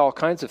say all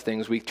kinds of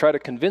things. We try to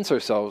convince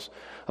ourselves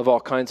of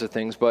all kinds of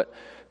things, but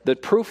the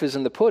proof is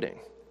in the pudding.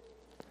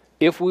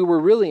 If we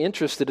were really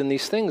interested in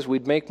these things,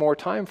 we'd make more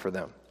time for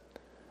them.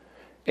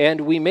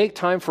 And we make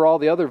time for all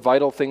the other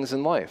vital things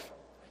in life.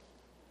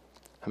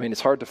 I mean,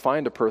 it's hard to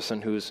find a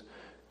person who's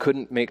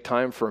couldn't make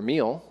time for a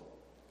meal.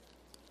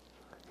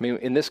 I mean,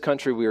 in this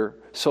country, we're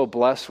so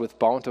blessed with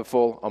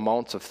bountiful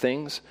amounts of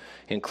things,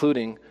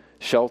 including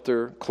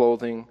shelter,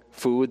 clothing,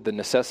 food, the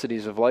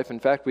necessities of life. In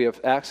fact, we have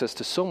access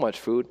to so much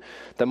food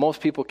that most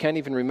people can't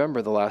even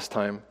remember the last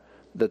time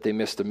that they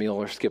missed a meal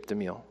or skipped a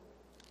meal,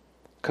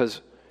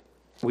 because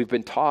we've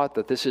been taught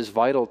that this is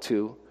vital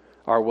to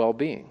our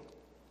well-being.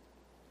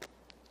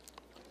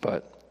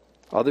 But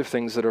other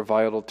things that are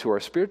vital to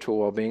our spiritual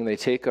well-being, they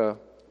take a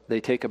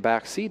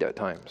back seat at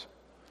times.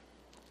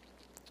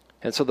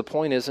 And so the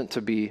point isn't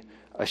to be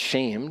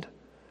ashamed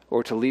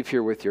or to leave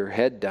here with your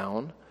head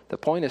down. The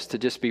point is to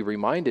just be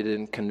reminded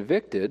and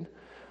convicted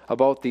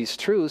about these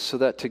truths so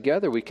that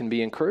together we can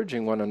be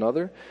encouraging one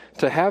another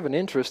to have an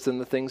interest in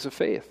the things of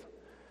faith.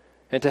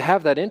 And to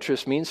have that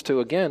interest means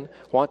to, again,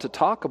 want to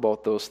talk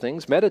about those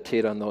things,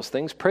 meditate on those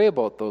things, pray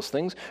about those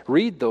things,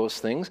 read those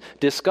things,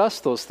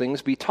 discuss those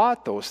things, be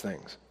taught those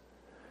things.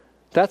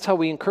 That's how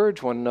we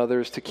encourage one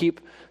another, is to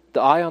keep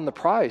the eye on the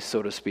prize,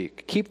 so to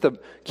speak. Keep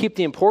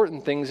the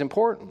important things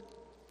important.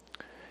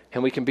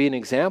 And we can be an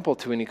example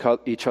to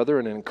each other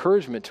and an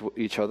encouragement to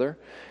each other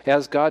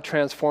as God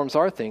transforms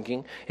our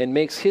thinking and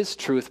makes His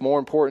truth more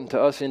important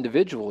to us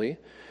individually.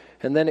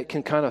 And then it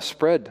can kind of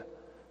spread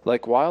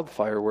like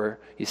wildfire, where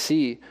you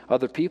see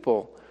other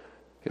people,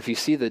 if you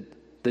see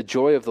the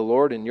joy of the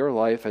Lord in your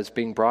life as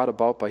being brought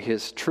about by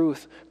His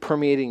truth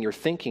permeating your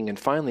thinking and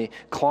finally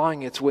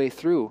clawing its way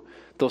through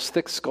those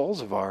thick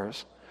skulls of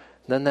ours,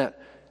 then that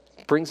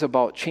brings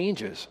about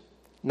changes.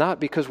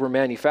 Not because we're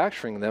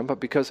manufacturing them, but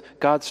because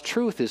God's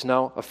truth is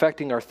now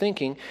affecting our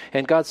thinking,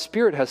 and God's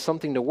Spirit has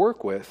something to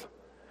work with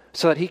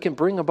so that He can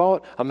bring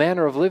about a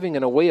manner of living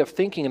and a way of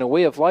thinking and a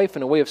way of life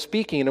and a way of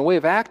speaking and a way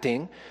of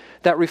acting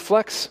that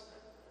reflects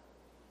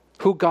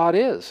who God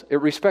is. It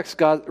reflects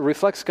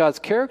God's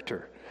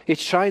character. It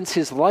shines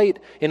His light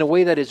in a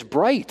way that is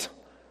bright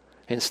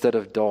instead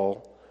of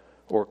dull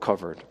or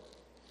covered.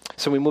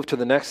 So we move to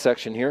the next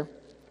section here.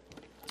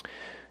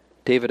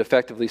 David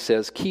effectively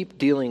says, keep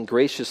dealing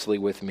graciously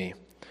with me.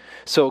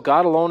 So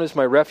God alone is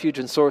my refuge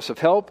and source of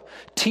help.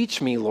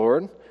 Teach me,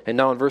 Lord. And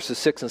now in verses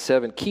 6 and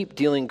 7, keep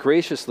dealing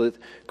graciously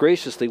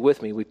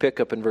with me. We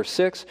pick up in verse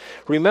 6.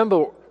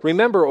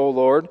 Remember, O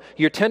Lord,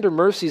 your tender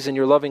mercies and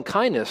your loving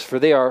kindness, for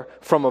they are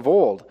from of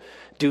old.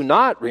 Do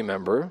not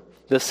remember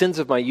the sins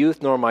of my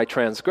youth nor my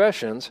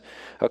transgressions.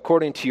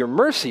 According to your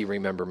mercy,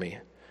 remember me.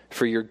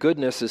 For your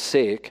goodness'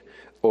 sake,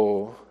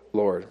 O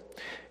Lord.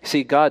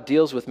 See, God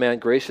deals with man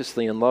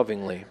graciously and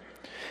lovingly.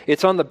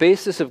 It's on the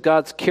basis of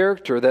God's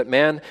character that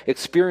man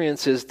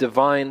experiences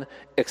divine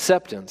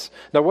acceptance.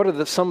 Now, what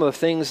are some of the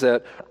things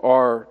that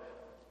are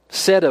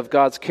said of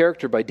God's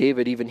character by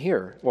David even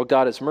here? Well,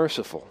 God is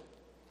merciful.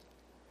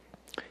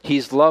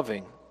 He's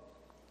loving.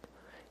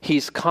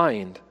 He's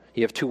kind.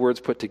 You have two words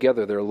put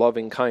together there,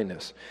 loving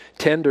kindness.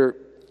 Tender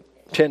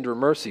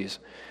mercies.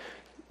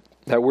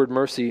 That word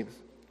mercy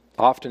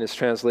often is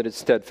translated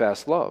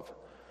steadfast love.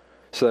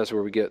 So that's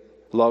where we get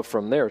love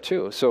from there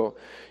too. So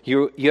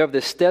you have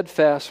this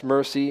steadfast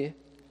mercy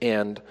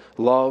and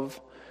love.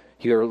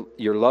 You're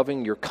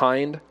loving, you're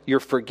kind,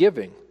 you're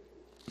forgiving.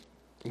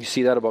 You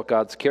see that about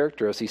God's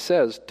character as He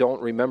says,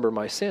 don't remember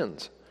my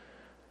sins.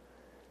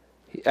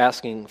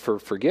 Asking for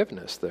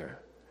forgiveness there.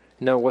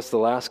 Now, what's the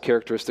last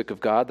characteristic of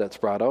God that's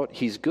brought out?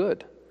 He's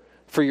good.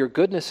 For your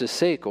goodness'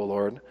 sake, O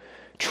Lord,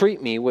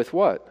 treat me with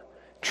what?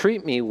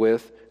 Treat me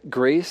with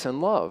grace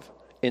and love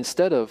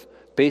instead of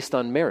based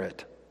on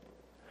merit.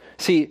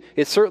 See,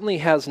 it certainly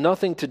has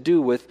nothing to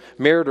do with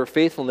merit or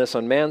faithfulness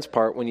on man's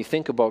part when you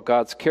think about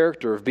God's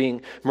character of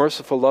being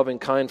merciful, loving,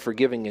 kind,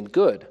 forgiving, and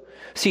good.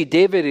 See,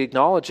 David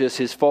acknowledges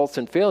his faults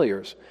and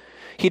failures.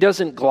 He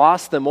doesn't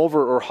gloss them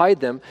over or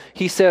hide them.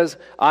 He says,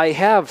 I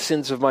have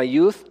sins of my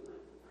youth.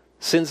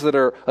 Sins that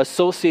are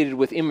associated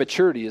with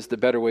immaturity is the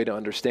better way to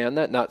understand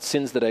that, not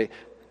sins that I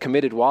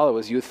committed while I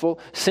was youthful.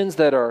 Sins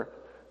that are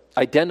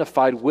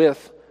identified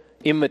with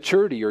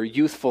immaturity or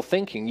youthful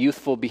thinking,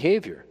 youthful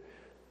behavior.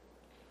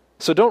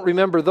 So don't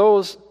remember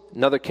those.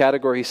 Another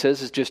category, he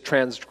says, is just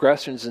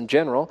transgressions in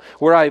general,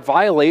 where I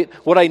violate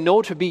what I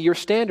know to be your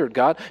standard,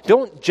 God.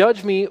 Don't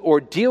judge me or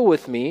deal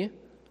with me,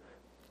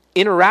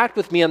 interact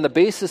with me on the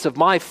basis of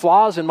my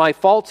flaws and my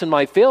faults and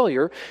my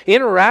failure.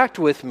 Interact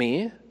with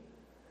me,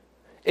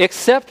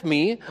 accept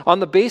me on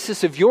the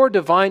basis of your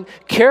divine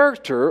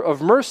character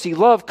of mercy,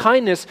 love,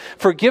 kindness,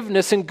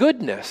 forgiveness, and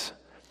goodness.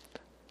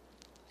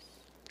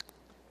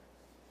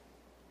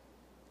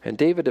 And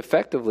David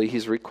effectively,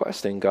 he's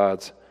requesting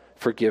God's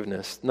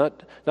forgiveness.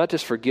 Not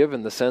just forgive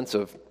in the sense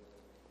of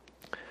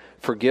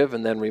forgive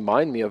and then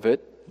remind me of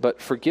it,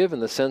 but forgive in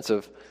the sense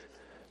of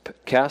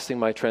casting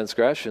my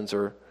transgressions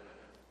or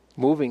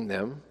moving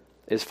them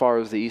as far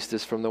as the east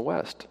is from the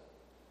west.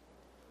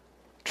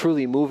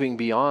 Truly moving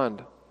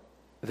beyond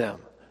them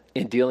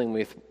in dealing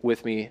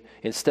with me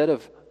instead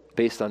of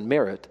based on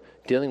merit,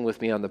 dealing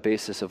with me on the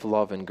basis of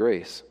love and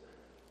grace.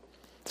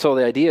 So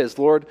the idea is,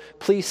 Lord,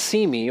 please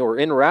see me or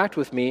interact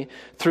with me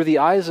through the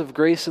eyes of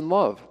grace and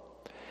love.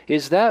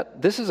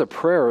 This is a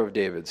prayer of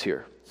David's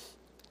here.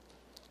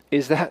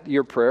 Is that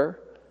your prayer?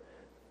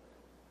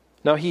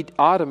 Now, he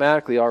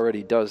automatically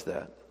already does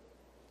that.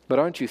 But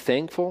aren't you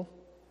thankful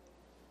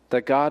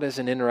that God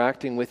isn't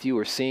interacting with you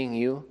or seeing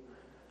you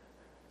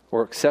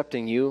or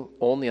accepting you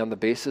only on the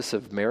basis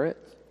of merit?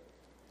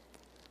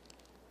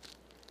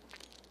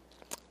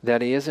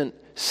 That He isn't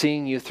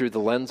seeing you through the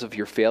lens of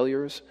your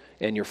failures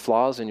and your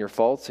flaws and your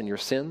faults and your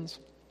sins,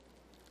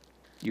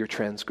 your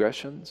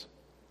transgressions?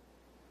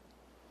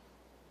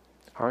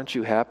 Aren't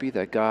you happy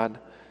that God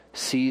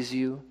sees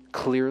you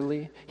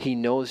clearly? He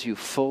knows you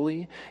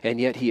fully, and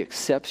yet He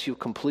accepts you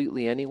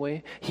completely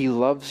anyway. He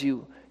loves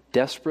you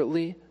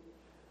desperately.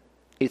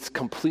 It's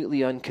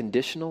completely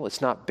unconditional.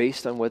 It's not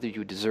based on whether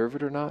you deserve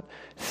it or not.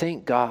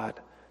 Thank God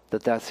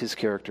that that's His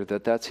character,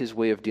 that that's His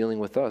way of dealing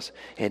with us.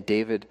 And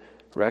David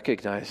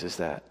recognizes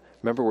that.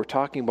 Remember, we're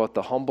talking about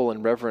the humble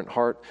and reverent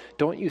heart.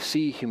 Don't you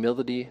see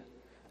humility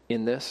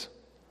in this?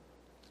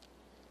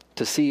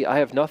 To see, I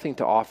have nothing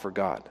to offer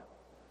God.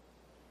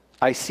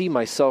 I see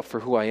myself for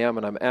who I am,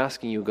 and I'm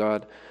asking you,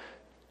 God,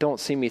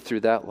 don't see me through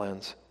that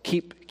lens.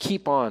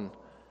 Keep on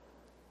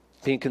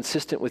being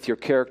consistent with your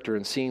character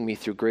and seeing me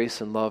through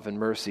grace and love and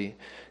mercy,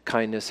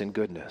 kindness and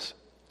goodness.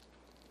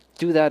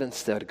 Do that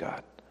instead,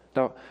 God.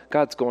 Now,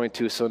 God's going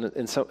to, so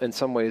in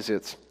some ways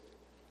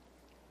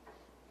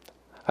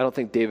I don't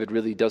think David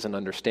really doesn't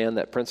understand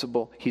that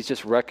principle. He's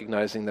just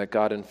recognizing that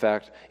God, in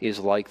fact, is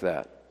like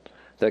that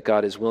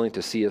God is willing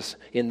to see us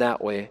in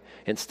that way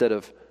instead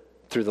of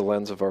through the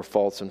lens of our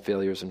faults and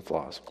failures and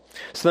flaws.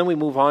 So then we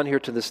move on here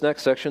to this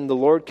next section. The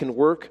Lord can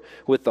work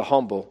with the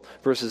humble.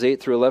 Verses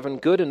 8 through 11.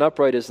 Good and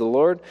upright is the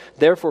Lord,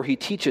 therefore he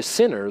teaches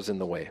sinners in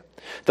the way.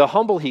 The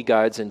humble he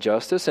guides in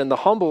justice, and the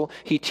humble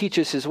he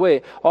teaches his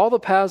way. All the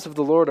paths of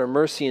the Lord are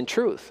mercy and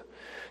truth,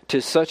 to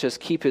such as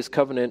keep his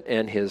covenant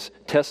and his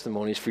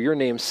testimonies. For your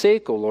name's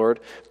sake, O Lord,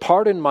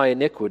 pardon my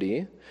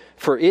iniquity,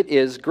 for it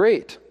is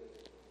great.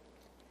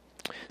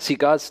 See,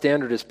 God's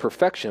standard is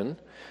perfection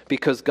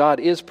because God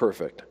is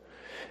perfect.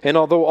 And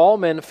although all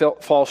men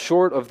fall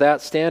short of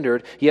that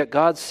standard, yet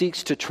God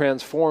seeks to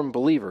transform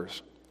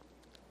believers.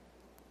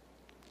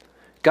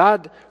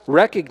 God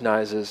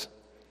recognizes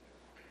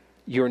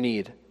your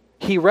need.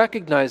 He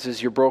recognizes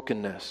your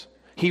brokenness.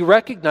 He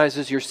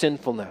recognizes your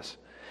sinfulness.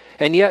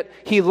 And yet,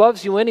 he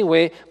loves you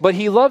anyway, but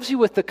he loves you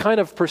with the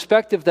kind of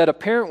perspective that a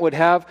parent would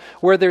have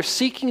where they're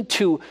seeking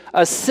to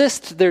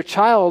assist their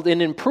child in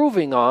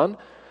improving on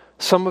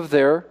some of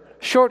their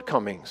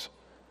shortcomings,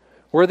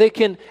 where they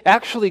can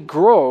actually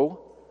grow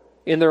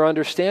in their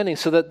understanding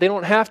so that they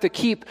don't have to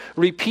keep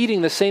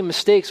repeating the same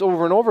mistakes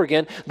over and over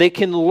again. They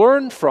can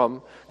learn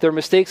from their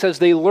mistakes as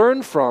they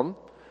learn from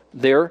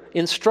their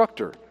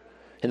instructor.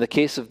 In the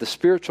case of the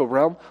spiritual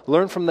realm,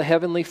 learn from the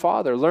Heavenly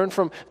Father. Learn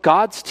from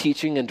God's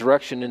teaching and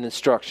direction and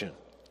instruction.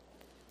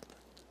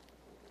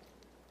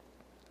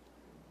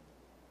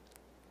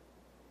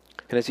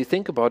 And as you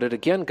think about it,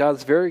 again,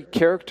 God's very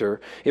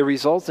character, it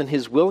results in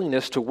his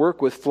willingness to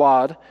work with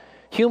flawed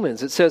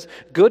humans. It says,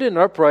 good and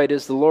upright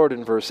is the Lord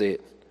in verse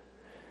 8.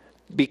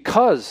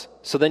 Because,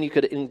 so then you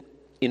could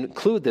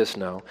include this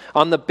now,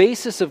 on the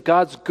basis of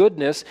God's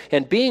goodness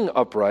and being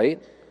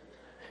upright,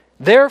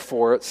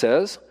 therefore, it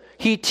says,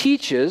 he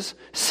teaches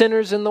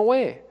sinners in the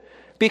way.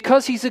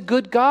 Because he's a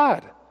good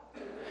God.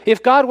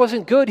 If God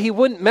wasn't good, he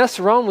wouldn't mess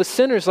around with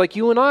sinners like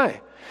you and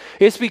I.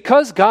 It's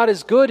because God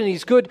is good and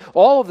he's good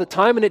all of the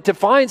time, and it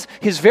defines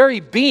his very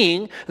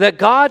being that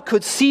God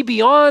could see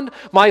beyond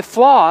my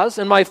flaws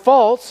and my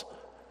faults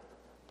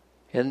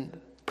and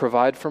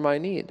provide for my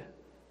need.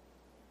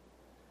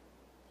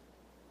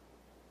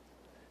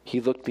 He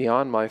looked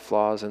beyond my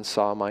flaws and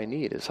saw my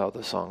need, is how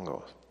the song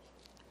goes.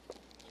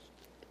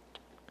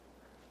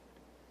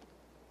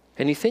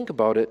 And you think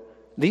about it,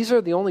 these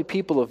are the only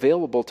people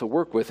available to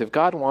work with. If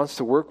God wants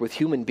to work with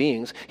human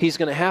beings, he's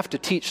going to have to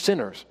teach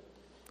sinners,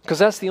 because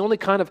that's the only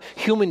kind of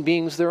human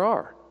beings there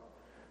are.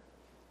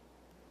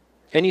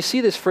 And you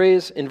see this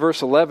phrase in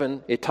verse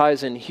 11, it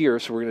ties in here,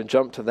 so we're going to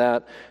jump to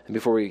that and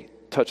before we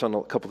touch on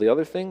a couple of the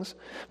other things.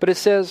 But it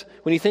says,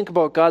 when you think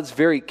about God's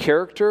very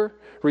character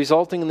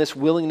resulting in this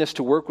willingness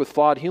to work with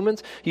flawed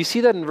humans, you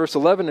see that in verse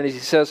 11, and he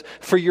says,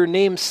 for your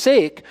name's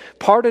sake,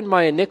 pardon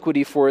my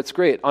iniquity, for it's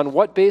great. On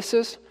what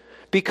basis?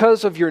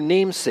 Because of your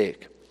name's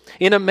sake.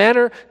 In a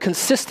manner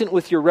consistent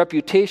with your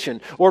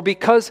reputation, or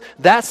because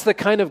that's the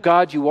kind of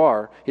God you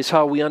are, is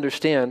how we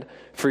understand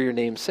for your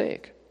name's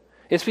sake.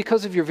 It's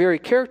because of your very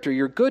character,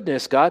 your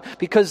goodness, God,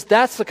 because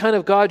that's the kind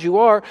of God you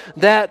are,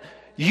 that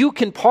you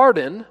can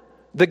pardon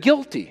the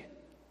guilty.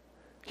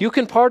 You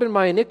can pardon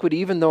my iniquity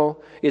even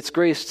though its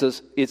grace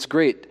says it's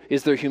great.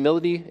 Is there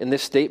humility in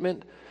this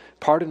statement?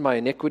 Pardon my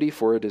iniquity,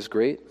 for it is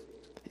great.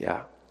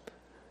 Yeah.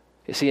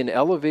 You see,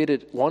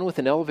 one with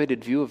an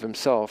elevated view of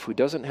himself who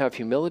doesn't have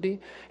humility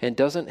and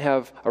doesn't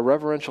have a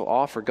reverential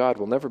awe for God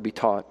will never be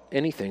taught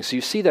anything. So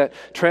you see that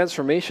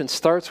transformation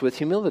starts with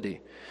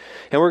humility.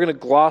 And we're going to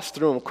gloss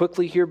through them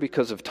quickly here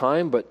because of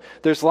time, but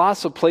there's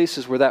lots of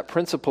places where that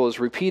principle is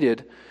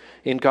repeated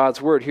in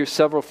God's Word. Here's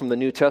several from the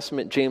New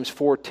Testament, James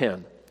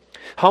 4:10.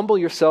 Humble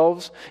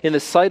yourselves in the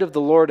sight of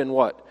the Lord, and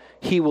what?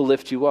 He will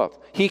lift you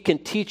up. He can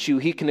teach you.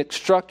 He can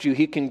instruct you.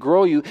 He can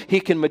grow you. He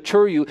can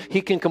mature you.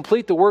 He can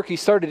complete the work he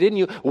started in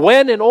you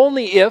when and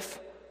only if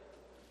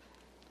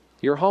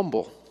you're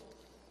humble.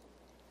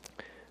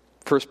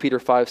 1 Peter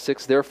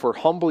 5:6, therefore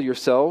humble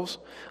yourselves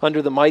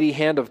under the mighty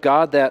hand of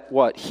God, that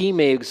what? He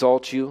may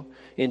exalt you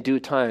in due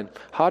time.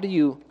 How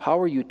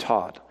are you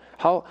taught?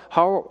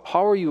 How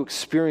are you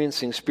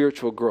experiencing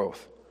spiritual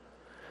growth?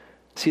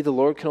 See, the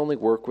Lord can only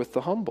work with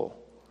the humble.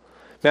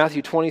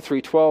 Matthew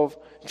 23:12,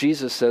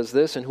 Jesus says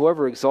this, and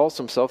whoever exalts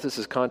himself, this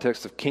is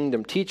context of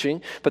kingdom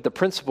teaching, but the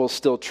principle is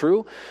still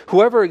true.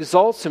 Whoever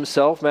exalts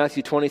himself,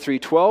 Matthew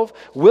 23:12,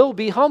 will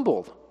be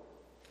humbled.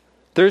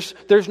 There's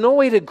no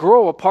way to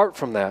grow apart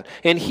from that.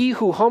 And he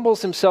who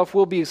humbles himself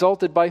will be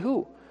exalted by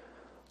who?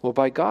 Well,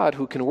 by God,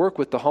 who can work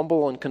with the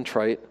humble and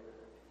contrite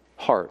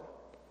heart.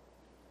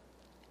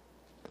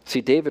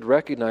 See, David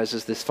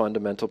recognizes this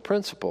fundamental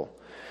principle.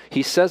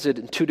 He says it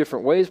in two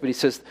different ways, but he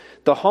says,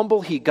 the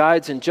humble he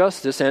guides in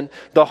justice, and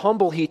the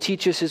humble he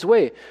teaches his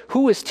way.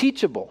 Who is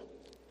teachable?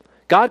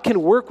 God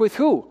can work with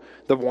who?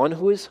 The one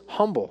who is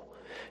humble.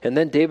 And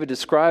then David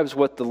describes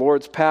what the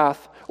Lord's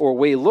path or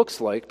way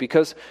looks like,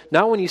 because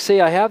now when you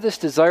say, I have this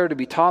desire to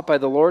be taught by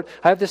the Lord,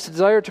 I have this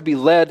desire to be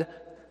led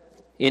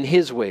in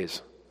His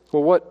ways.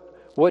 Well,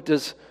 what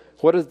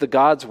are the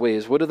God's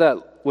ways? What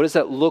does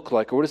that look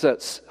like? Or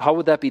how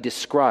would that be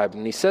described?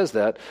 And he says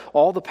that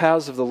all the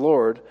paths of the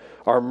Lord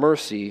are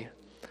mercy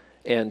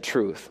and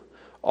truth.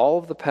 All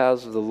of the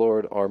paths of the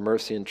Lord are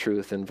mercy and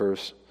truth in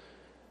verse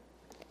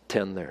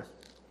 10 there.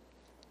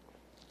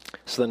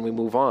 So then we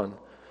move on.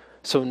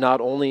 So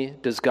not only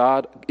is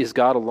God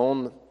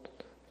alone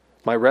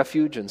my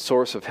refuge and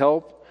source of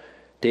help,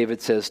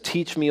 David says,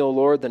 teach me, O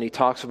Lord. Then he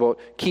talks about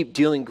keep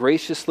dealing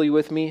graciously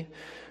with me.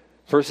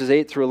 Verses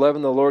 8 through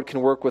 11, the Lord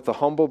can work with the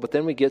humble, but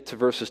then we get to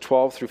verses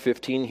 12 through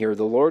 15 here.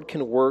 The Lord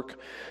can work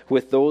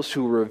with those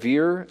who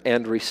revere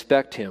and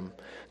respect Him.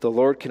 The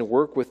Lord can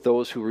work with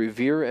those who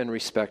revere and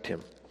respect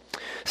Him.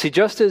 See,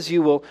 just as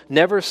you will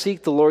never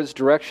seek the Lord's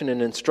direction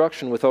and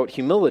instruction without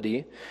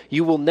humility,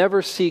 you will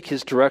never seek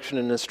His direction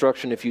and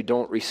instruction if you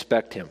don't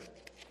respect Him.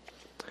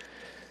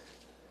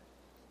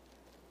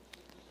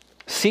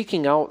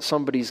 Seeking out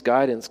somebody's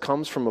guidance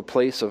comes from a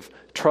place of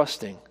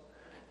trusting,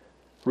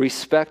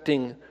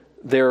 respecting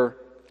their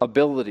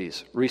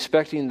abilities,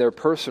 respecting their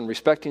person,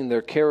 respecting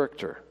their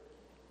character,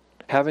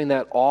 having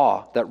that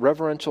awe, that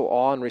reverential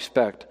awe and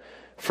respect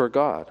for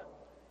God.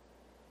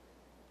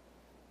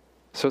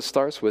 So it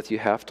starts with you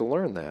have to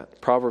learn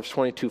that. Proverbs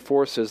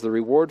 22:4 says, the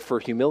reward for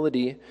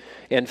humility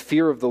and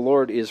fear of the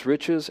Lord is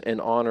riches and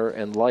honor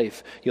and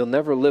life. You'll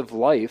never live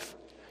life,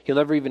 you'll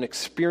never even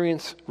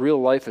experience real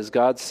life as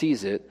God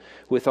sees it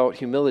without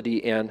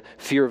humility and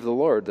fear of the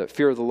Lord. That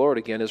fear of the Lord,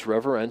 again, is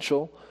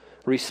reverential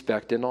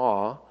respect and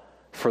awe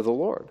for the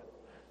Lord.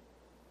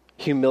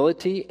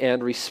 Humility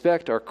and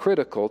respect are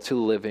critical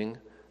to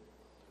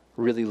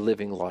really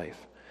living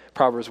life.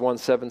 Proverbs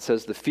 1:7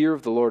 says, the fear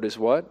of the Lord is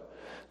what?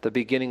 The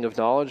beginning of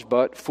knowledge,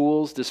 but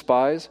fools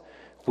despise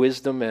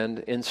wisdom and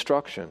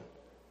instruction.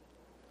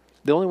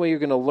 The only way you're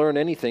going to learn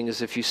anything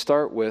is if you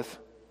start with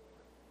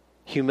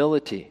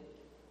humility.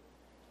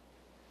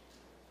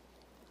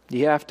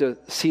 You have to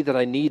see that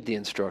I need the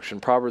instruction.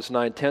 Proverbs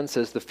 9:10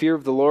 says, the fear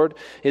of the Lord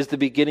is the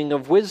beginning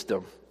of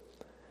wisdom.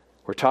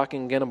 We're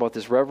talking again about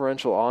this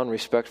reverential awe and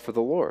respect for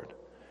the Lord.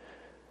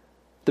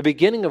 The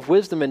beginning of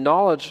wisdom and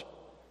knowledge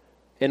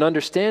and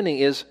understanding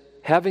is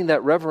having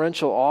that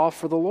reverential awe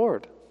for the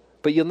Lord.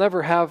 But you'll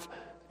never have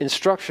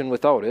instruction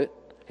without it,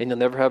 and you'll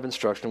never have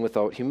instruction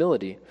without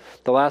humility.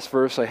 The last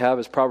verse I have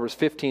is Proverbs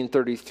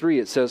 15:33.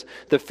 It says,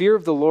 the fear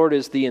of the Lord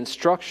is the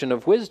instruction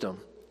of wisdom.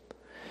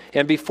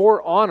 And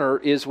before honor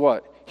is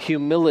what?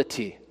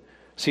 Humility.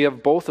 So you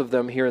have both of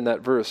them here in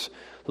that verse.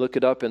 Look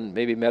it up and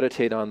maybe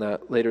meditate on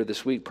that later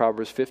this week.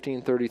 Proverbs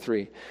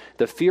 15:33.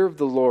 The fear of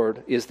the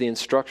Lord is the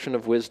instruction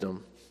of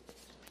wisdom.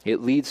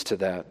 It leads to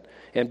that.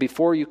 And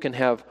before you can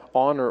have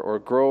honor or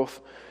growth,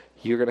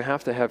 you're going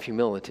to have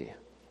humility.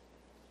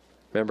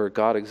 Remember,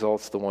 God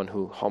exalts the one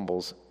who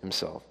humbles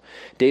himself.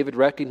 David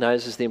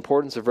recognizes the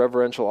importance of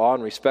reverential awe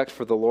and respect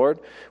for the Lord.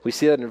 We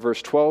see that in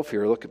verse 12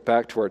 here. Look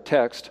back to our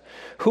text.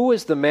 Who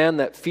is the man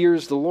that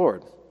fears the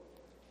Lord?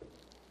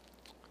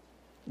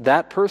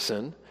 That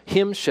person,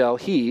 him shall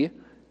he,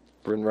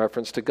 in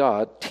reference to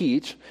God,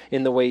 teach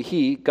in the way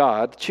he,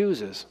 God,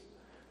 chooses.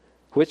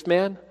 Which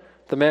man?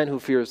 The man who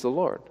fears the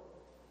Lord.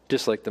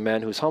 Just like the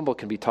man who's humble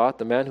can be taught,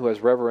 the man who has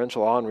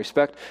reverential awe and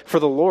respect for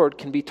the Lord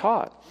can be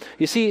taught.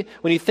 You see,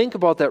 when you think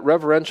about that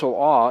reverential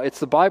awe, it's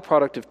the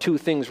byproduct of two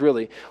things,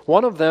 really.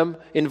 One of them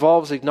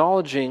involves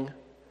acknowledging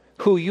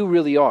who you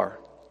really are.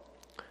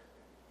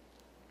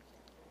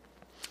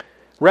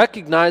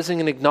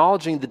 Recognizing and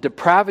acknowledging the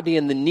depravity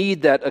and the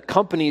need that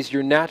accompanies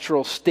your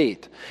natural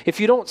state. If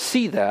you don't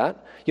see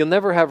that, you'll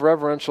never have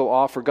reverential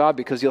awe for God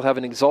because you'll have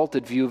an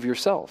exalted view of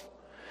yourself.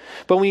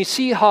 But when you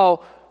see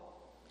how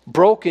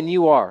broken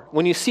you are,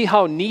 when you see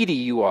how needy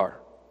you are,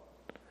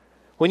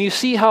 when you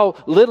see how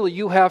little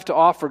you have to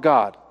offer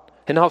God,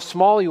 and how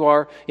small you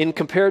are in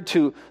compared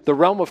to the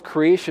realm of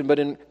creation,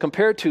 but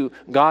compared to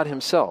God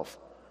himself,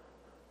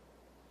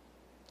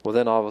 well,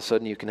 then all of a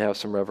sudden you can have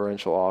some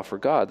reverential awe for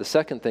God. The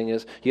second thing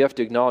is you have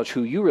to acknowledge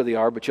who you really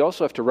are, but you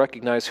also have to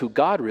recognize who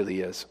God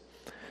really is.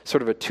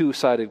 Sort of a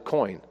two-sided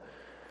coin.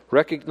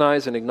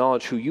 Recognize and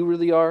acknowledge who you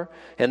really are,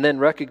 and then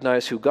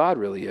recognize who God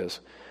really is.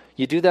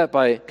 You do that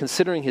by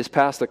considering his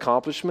past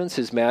accomplishments,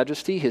 his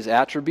majesty, his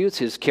attributes,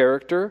 his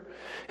character,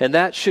 and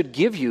that should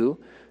give you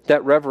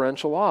that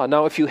reverential awe.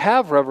 Now, if you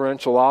have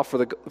reverential awe for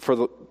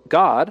the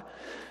God,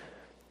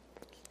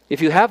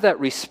 if you have that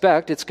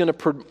respect, it's going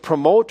to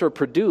promote or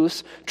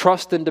produce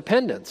trust and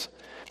dependence.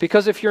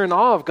 Because if you're in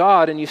awe of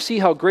God and you see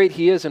how great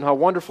he is and how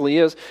wonderful he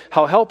is,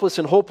 how helpless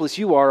and hopeless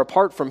you are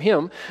apart from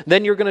him,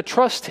 then you're going to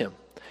trust him.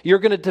 You're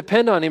going to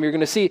depend on him. You're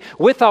going to see,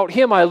 without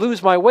him, I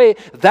lose my way.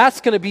 That's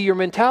going to be your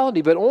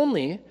mentality, but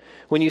only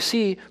when you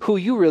see who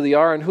you really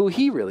are and who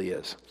he really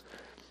is.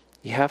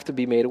 You have to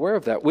be made aware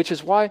of that, which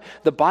is why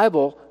the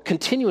Bible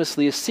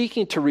continuously is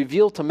seeking to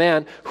reveal to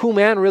man who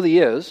man really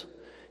is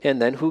and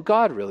then who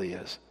God really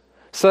is.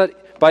 So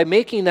that by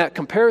making that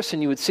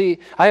comparison, you would see,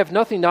 I have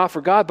nothing to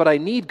offer God, but I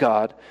need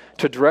God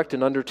to direct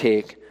and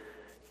undertake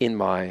in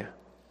my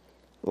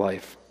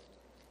life.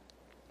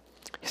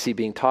 You see,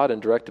 being taught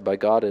and directed by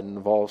God, it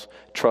involves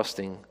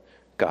trusting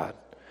God.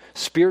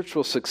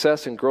 Spiritual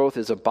success and growth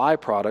is a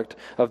byproduct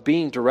of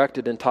being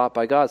directed and taught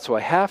by God. So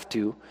I have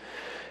to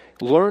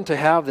learn to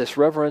have this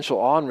reverential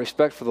awe and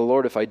respect for the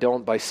Lord if I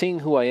don't, by seeing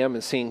who I am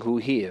and seeing who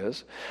He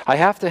is. I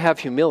have to have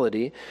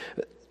humility.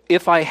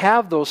 If I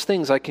have those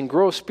things, I can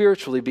grow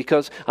spiritually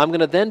because I'm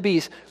going to then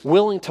be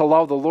willing to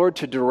allow the Lord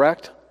to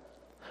direct.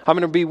 I'm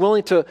going to be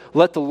willing to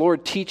let the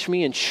Lord teach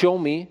me and show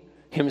me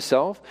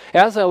Himself.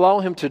 As I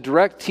allow Him to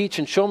direct, teach,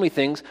 and show me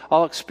things,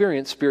 I'll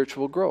experience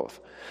spiritual growth.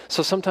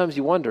 So sometimes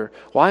you wonder,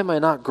 why am I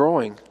not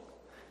growing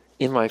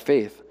in my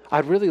faith?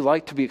 I'd really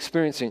like to be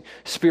experiencing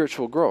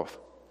spiritual growth.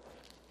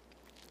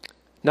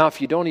 Now,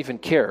 if you don't even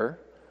care,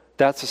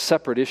 that's a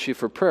separate issue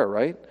for prayer,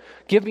 right?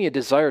 Give me a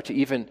desire to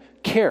even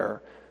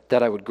care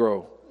that I would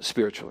grow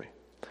spiritually.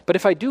 But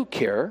if I do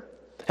care,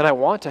 and I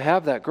want to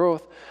have that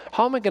growth,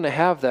 how am I going to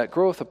have that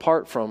growth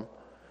apart from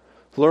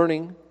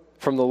learning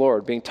from the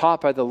Lord, being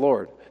taught by the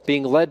Lord,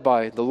 being led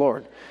by the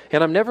Lord?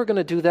 And I'm never going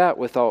to do that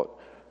without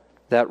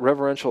that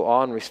reverential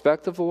awe and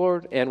respect of the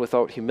Lord and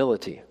without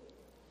humility.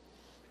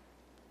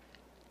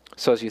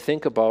 So as you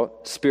think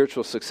about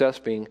spiritual success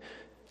being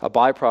a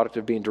byproduct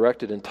of being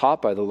directed and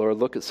taught by the Lord,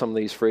 look at some of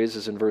these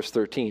phrases in verse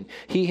 13.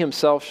 He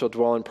Himself shall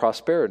dwell in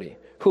prosperity.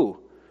 Who?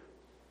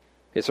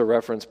 It's a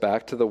reference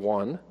back to the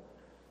one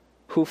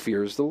who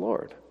fears the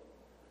Lord.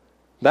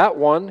 That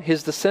one,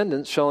 his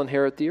descendants, shall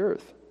inherit the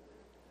earth.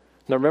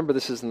 Now remember,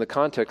 this is in the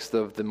context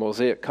of the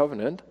Mosaic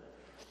covenant.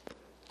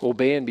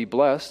 Obey and be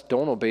blessed,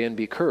 don't obey and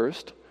be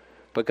cursed.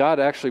 But God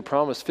actually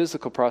promised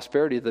physical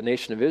prosperity to the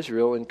nation of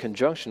Israel in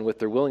conjunction with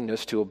their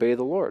willingness to obey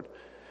the Lord.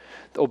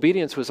 The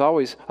obedience was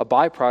always a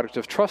byproduct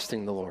of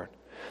trusting the Lord.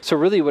 So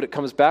really what it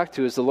comes back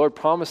to is the Lord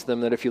promised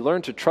them that if you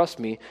learn to trust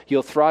me,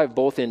 you'll thrive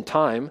both in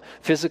time,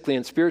 physically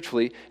and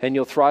spiritually, and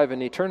you'll thrive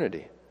in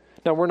eternity.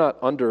 Now, we're not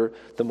under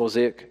the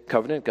Mosaic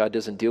covenant. God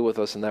doesn't deal with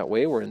us in that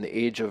way. We're in the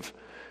age of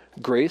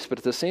grace. But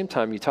at the same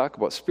time, you talk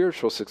about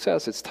spiritual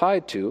success, it's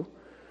tied to,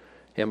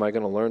 am I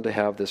going to learn to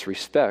have this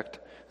respect,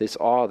 this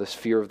awe, this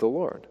fear of the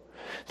Lord?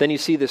 Then you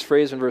see this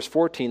phrase in verse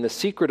 14, the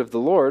secret of the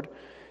Lord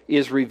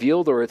is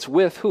revealed, or it's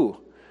with who?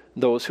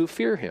 Those who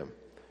fear Him.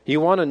 You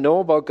want to know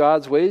about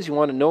God's ways? You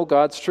want to know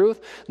God's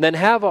truth? Then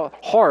have a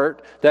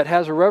heart that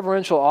has a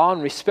reverential awe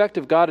and respect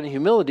of God and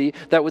humility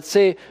that would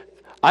say,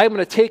 I'm going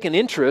to take an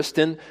interest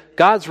in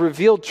God's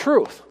revealed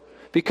truth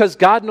because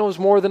God knows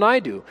more than I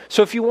do.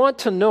 So if you want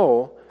to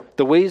know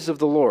the ways of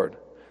the Lord,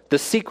 the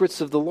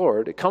secrets of the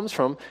Lord, it comes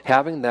from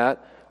having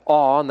that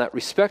awe and that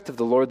respect of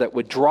the Lord that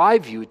would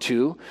drive you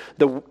to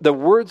the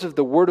words of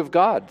the Word of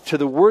God, to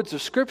the words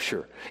of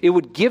Scripture. It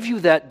would give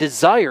you that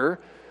desire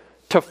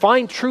to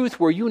find truth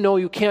where you know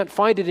you can't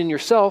find it in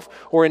yourself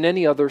or in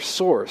any other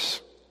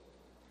source.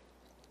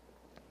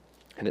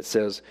 And it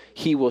says,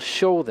 He will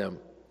show them.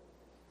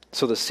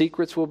 So the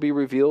secrets will be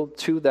revealed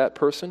to that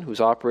person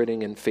who's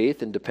operating in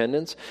faith and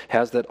dependence,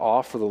 has that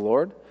awe for the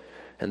Lord.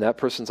 And that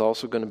person's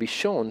also going to be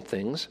shown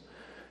things,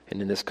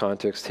 and in this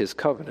context, His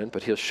covenant,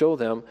 but He'll show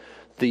them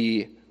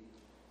the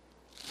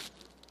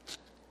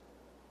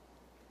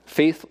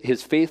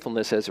His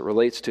faithfulness as it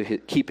relates to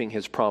keeping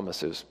His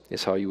promises,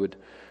 is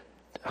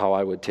how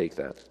I would take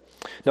that.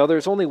 Now,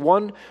 there's only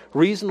one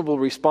reasonable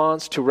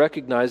response to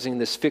recognizing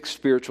this fixed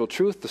spiritual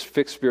truth. This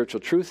fixed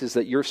spiritual truth is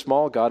that you're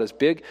small, God is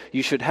big.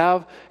 You should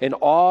have an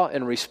awe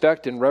and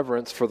respect and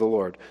reverence for the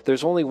Lord.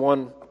 There's only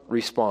one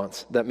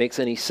response that makes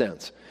any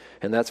sense,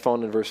 and that's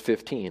found in verse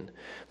 15.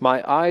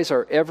 My eyes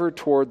are ever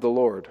toward the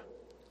Lord,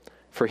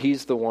 for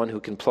He's the one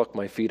who can pluck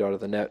my feet out of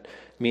the net,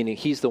 meaning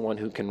He's the one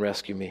who can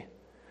rescue me.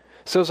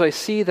 So as I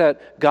see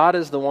that God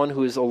is the one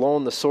who is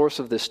alone the source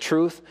of this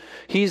truth,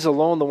 He's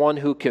alone the one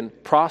who can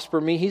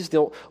prosper me, He's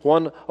the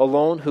one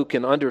alone who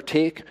can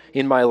undertake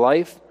in my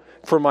life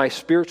for my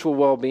spiritual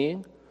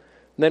well-being,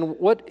 then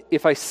what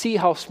if I see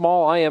how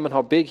small I am and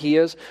how big He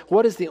is,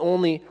 what is the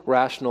only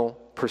rational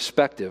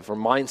perspective or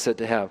mindset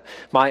to have?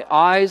 My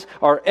eyes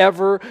are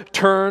ever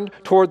turned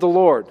toward the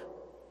Lord.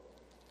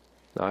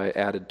 I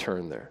added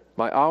turn there.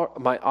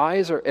 My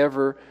eyes are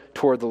ever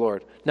toward the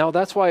Lord. Now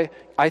that's why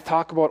I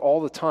talk about all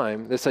the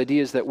time, this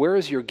idea is that where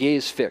is your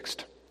gaze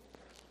fixed?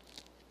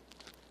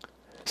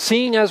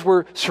 Seeing as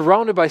we're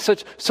surrounded by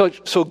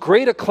so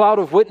great a cloud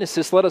of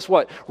witnesses, let us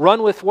what?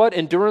 Run with what?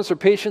 Endurance or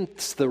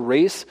patience? The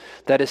race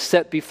that is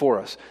set before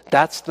us.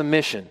 That's the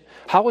mission.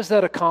 How is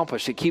that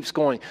accomplished? It keeps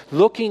going.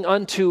 Looking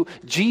unto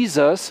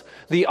Jesus,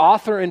 the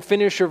author and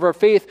finisher of our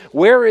faith.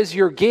 Where is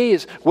your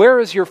gaze? Where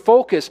is your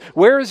focus?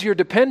 Where is your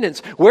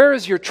dependence? Where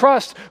is your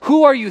trust?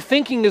 Who are you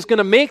thinking is going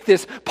to make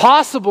this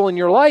possible in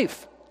your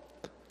life?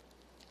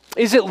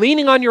 Is it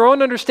leaning on your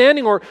own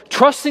understanding or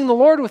trusting the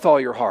Lord with all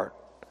your heart?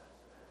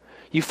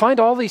 You find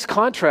all these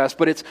contrasts,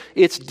 but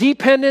it's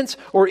dependence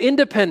or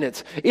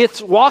independence.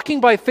 It's walking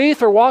by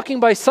faith or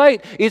walking by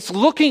sight. It's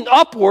looking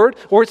upward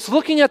or it's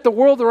looking at the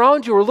world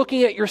around you or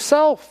looking at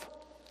yourself.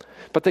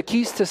 But the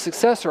keys to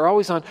success are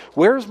always on,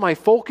 where's my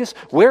focus?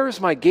 Where is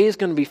my gaze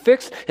going to be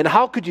fixed? And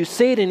how could you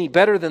say it any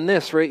better than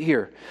this right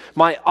here?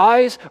 My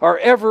eyes are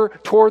ever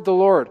toward the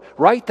Lord.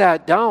 Write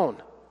that down.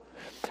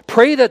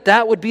 Pray that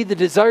that would be the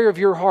desire of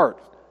your heart.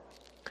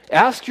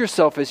 Ask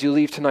yourself as you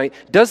leave tonight,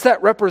 does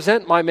that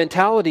represent my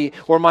mentality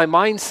or my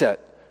mindset?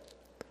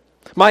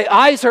 My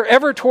eyes are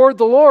ever toward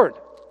the Lord.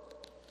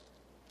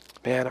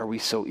 Man, are we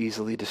so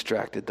easily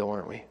distracted though,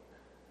 aren't we?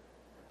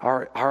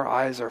 Our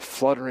eyes are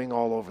fluttering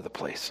all over the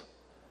place.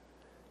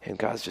 And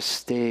God's just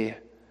stay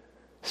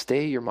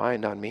your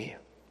mind on me.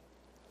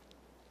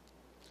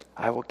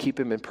 I will keep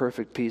him in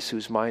perfect peace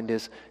whose mind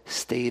is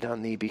stayed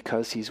on thee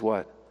because he's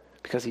what?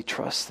 Because he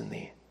trusts in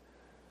thee.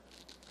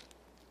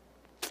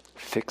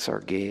 Fix our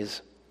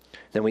gaze.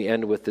 Then we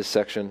end with this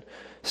section,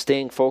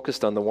 staying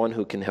focused on the one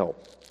who can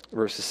help.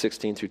 Verses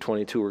 16 through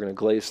 22, we're going to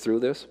glaze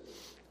through this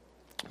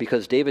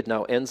because David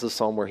now ends the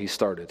psalm where he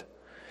started.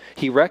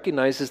 He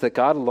recognizes that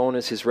God alone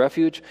is his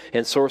refuge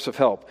and source of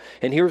help.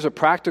 And here's a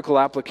practical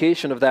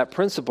application of that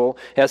principle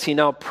as he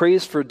now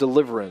prays for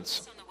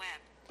deliverance.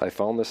 I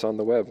found this on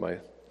the web, my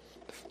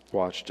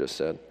watch just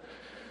said.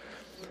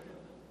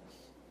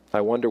 I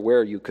wonder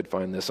where you could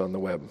find this on the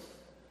web.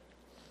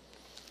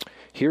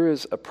 Here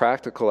is a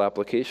practical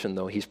application,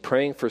 though. He's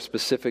praying for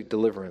specific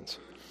deliverance.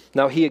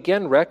 Now, he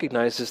again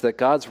recognizes that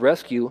God's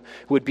rescue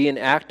would be an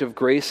act of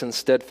grace and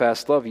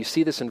steadfast love. You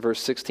see this in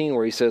verse 16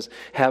 where he says,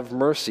 have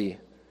mercy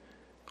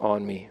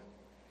on me.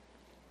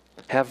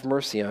 Have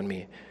mercy on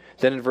me.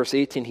 Then in verse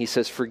 18 he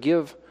says,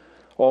 forgive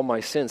all my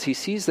sins. He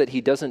sees that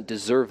he doesn't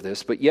deserve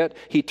this, but yet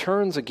he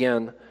turns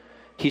again.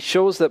 He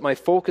shows that my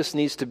focus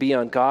needs to be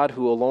on God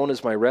who alone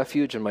is my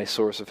refuge and my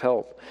source of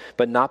help,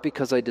 but not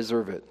because I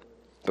deserve it,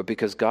 but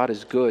because God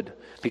is good,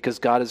 because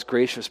God is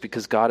gracious,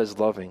 because God is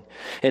loving.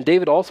 And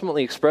David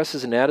ultimately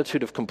expresses an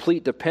attitude of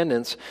complete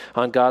dependence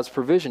on God's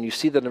provision. You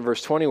see that in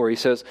verse 20 where he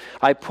says,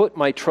 I put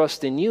my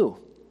trust in you.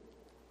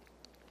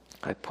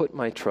 I put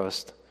my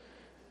trust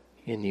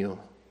in you.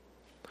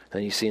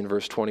 And you see in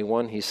verse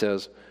 21, he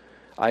says,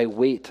 I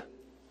wait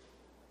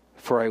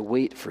for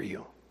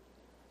you.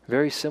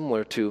 Very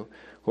similar to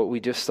what we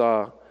just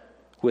saw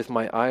with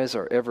my eyes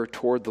are ever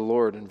toward the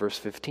Lord in verse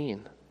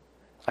 15.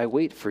 I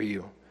wait for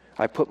you.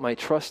 I put my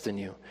trust in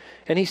you.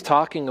 And he's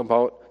talking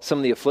about some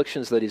of the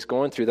afflictions that he's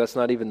going through. That's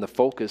not even the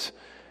focus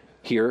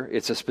here.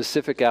 It's a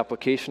specific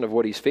application of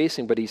what he's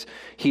facing, but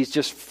he's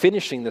just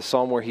finishing the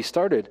psalm where he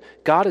started.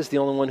 God is the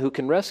only one who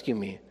can rescue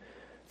me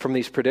from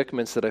these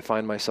predicaments that I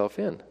find myself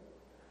in.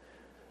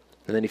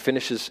 And then he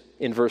finishes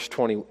in verse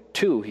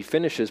 22, he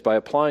finishes by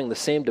applying the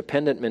same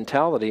dependent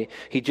mentality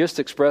he just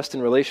expressed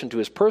in relation to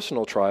his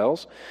personal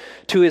trials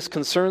to his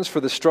concerns for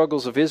the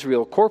struggles of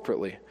Israel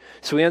corporately.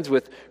 So he ends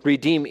with,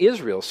 redeem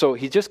Israel. So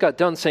he just got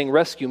done saying,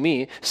 rescue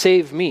me,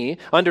 save me,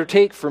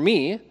 undertake for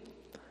me.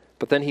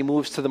 But then he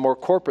moves to the more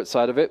corporate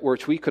side of it,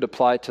 which we could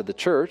apply to the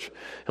church.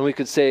 And we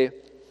could say,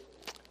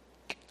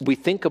 we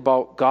think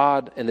about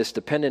God and this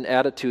dependent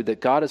attitude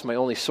that God is my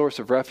only source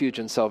of refuge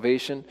and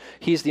salvation.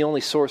 He's the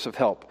only source of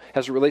help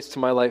as it relates to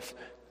my life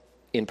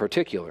in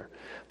particular.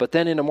 But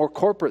then in a more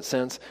corporate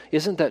sense,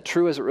 isn't that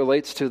true as it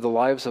relates to the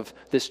lives of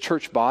this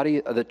church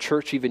body, the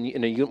church even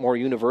in a more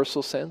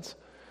universal sense?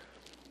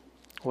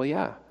 Well,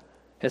 yeah.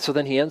 And so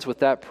then he ends with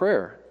that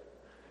prayer.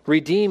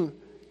 Redeem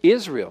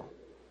Israel.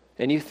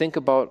 And you think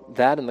about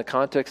that in the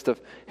context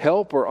of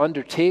help or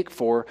undertake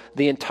for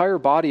the entire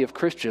body of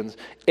Christians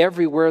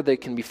everywhere they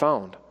can be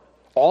found.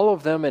 All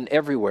of them and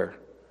everywhere.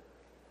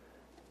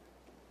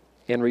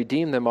 And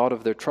redeem them out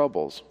of their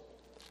troubles.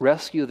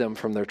 Rescue them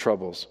from their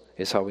troubles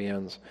is how he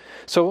ends.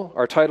 So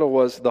our title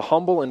was The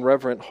Humble and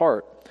Reverent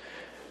Heart.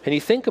 And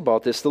you think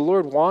about this, the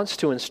Lord wants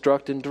to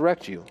instruct and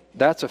direct you.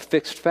 That's a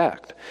fixed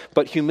fact.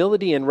 But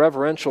humility and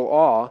reverential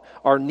awe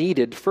are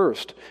needed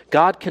first.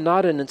 God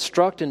cannot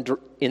instruct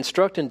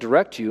and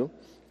direct you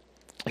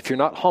if you're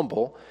not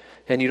humble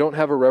and you don't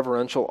have a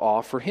reverential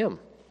awe for him.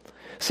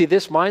 See,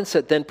 this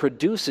mindset then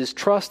produces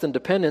trust and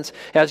dependence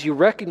as you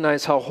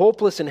recognize how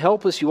hopeless and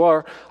helpless you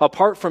are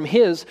apart from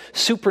his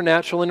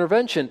supernatural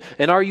intervention.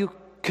 And are you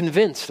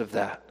convinced of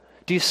that?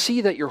 Do you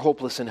see that you're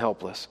hopeless and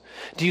helpless?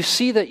 Do you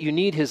see that you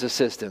need his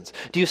assistance?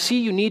 Do you see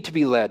you need to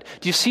be led?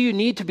 Do you see you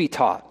need to be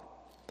taught?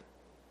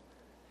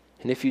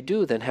 And if you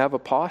do, then have a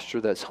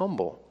posture that's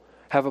humble.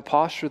 Have a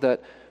posture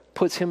that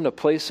puts him in a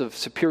place of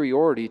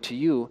superiority to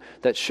you,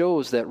 that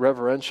shows that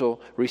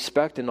reverential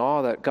respect and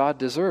awe that God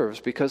deserves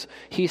because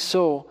he's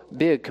so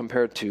big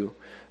compared to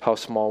how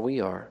small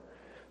we are.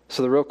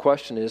 So the real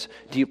question is,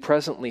 do you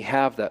presently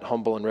have that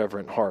humble and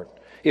reverent heart?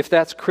 If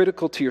that's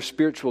critical to your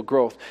spiritual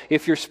growth,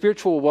 if your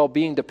spiritual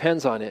well-being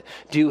depends on it,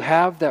 do you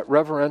have that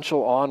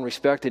reverential awe and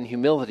respect and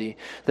humility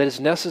that is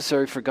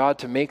necessary for God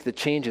to make the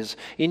changes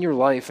in your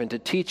life and to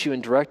teach you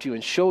and direct you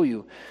and show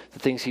you the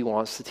things he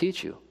wants to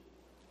teach you?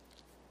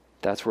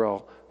 That's where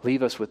I'll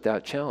leave us with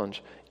that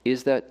challenge.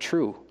 Is that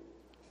true?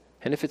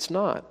 And if it's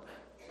not,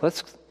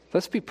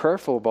 let's be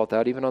prayerful about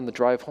that even on the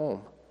drive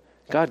home.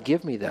 God,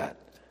 give me that.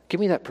 Give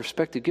me that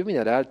perspective. Give me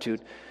that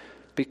attitude.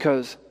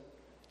 Because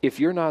if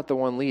you're not the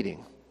one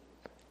leading,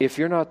 if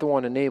you're not the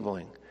one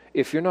enabling,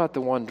 if you're not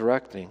the one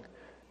directing,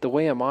 the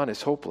way I'm on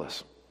is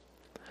hopeless.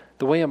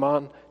 The way I'm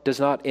on does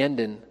not end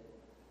in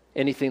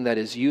anything that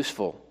is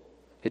useful.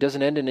 It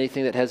doesn't end in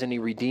anything that has any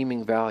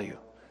redeeming value.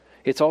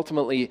 It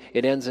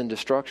ends in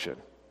destruction.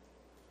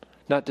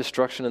 Not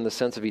destruction in the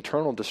sense of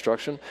eternal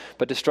destruction,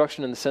 but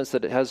destruction in the sense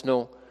that it has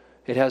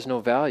no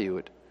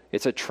value.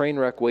 It's a train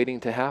wreck waiting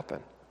to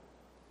happen.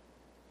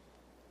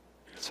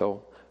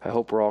 So I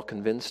hope we're all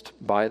convinced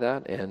by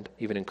that and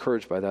even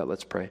encouraged by that.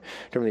 Let's pray.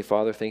 Heavenly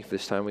Father, thank you for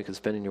this time we can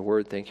spend in your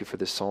word. Thank you for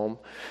this psalm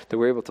that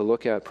we're able to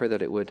look at. Pray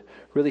that it would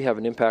really have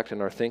an impact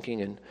in our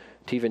thinking and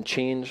to even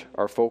change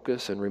our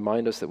focus and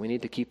remind us that we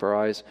need to keep our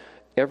eyes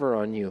ever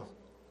on you.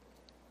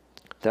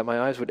 That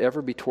my eyes would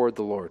ever be toward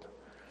the Lord.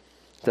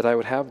 That I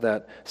would have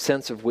that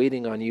sense of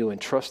waiting on you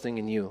and trusting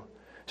in you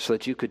so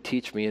that you could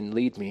teach me and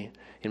lead me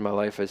in my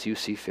life as you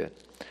see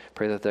fit.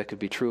 Pray that that could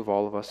be true of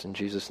all of us in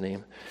Jesus'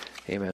 name. Amen.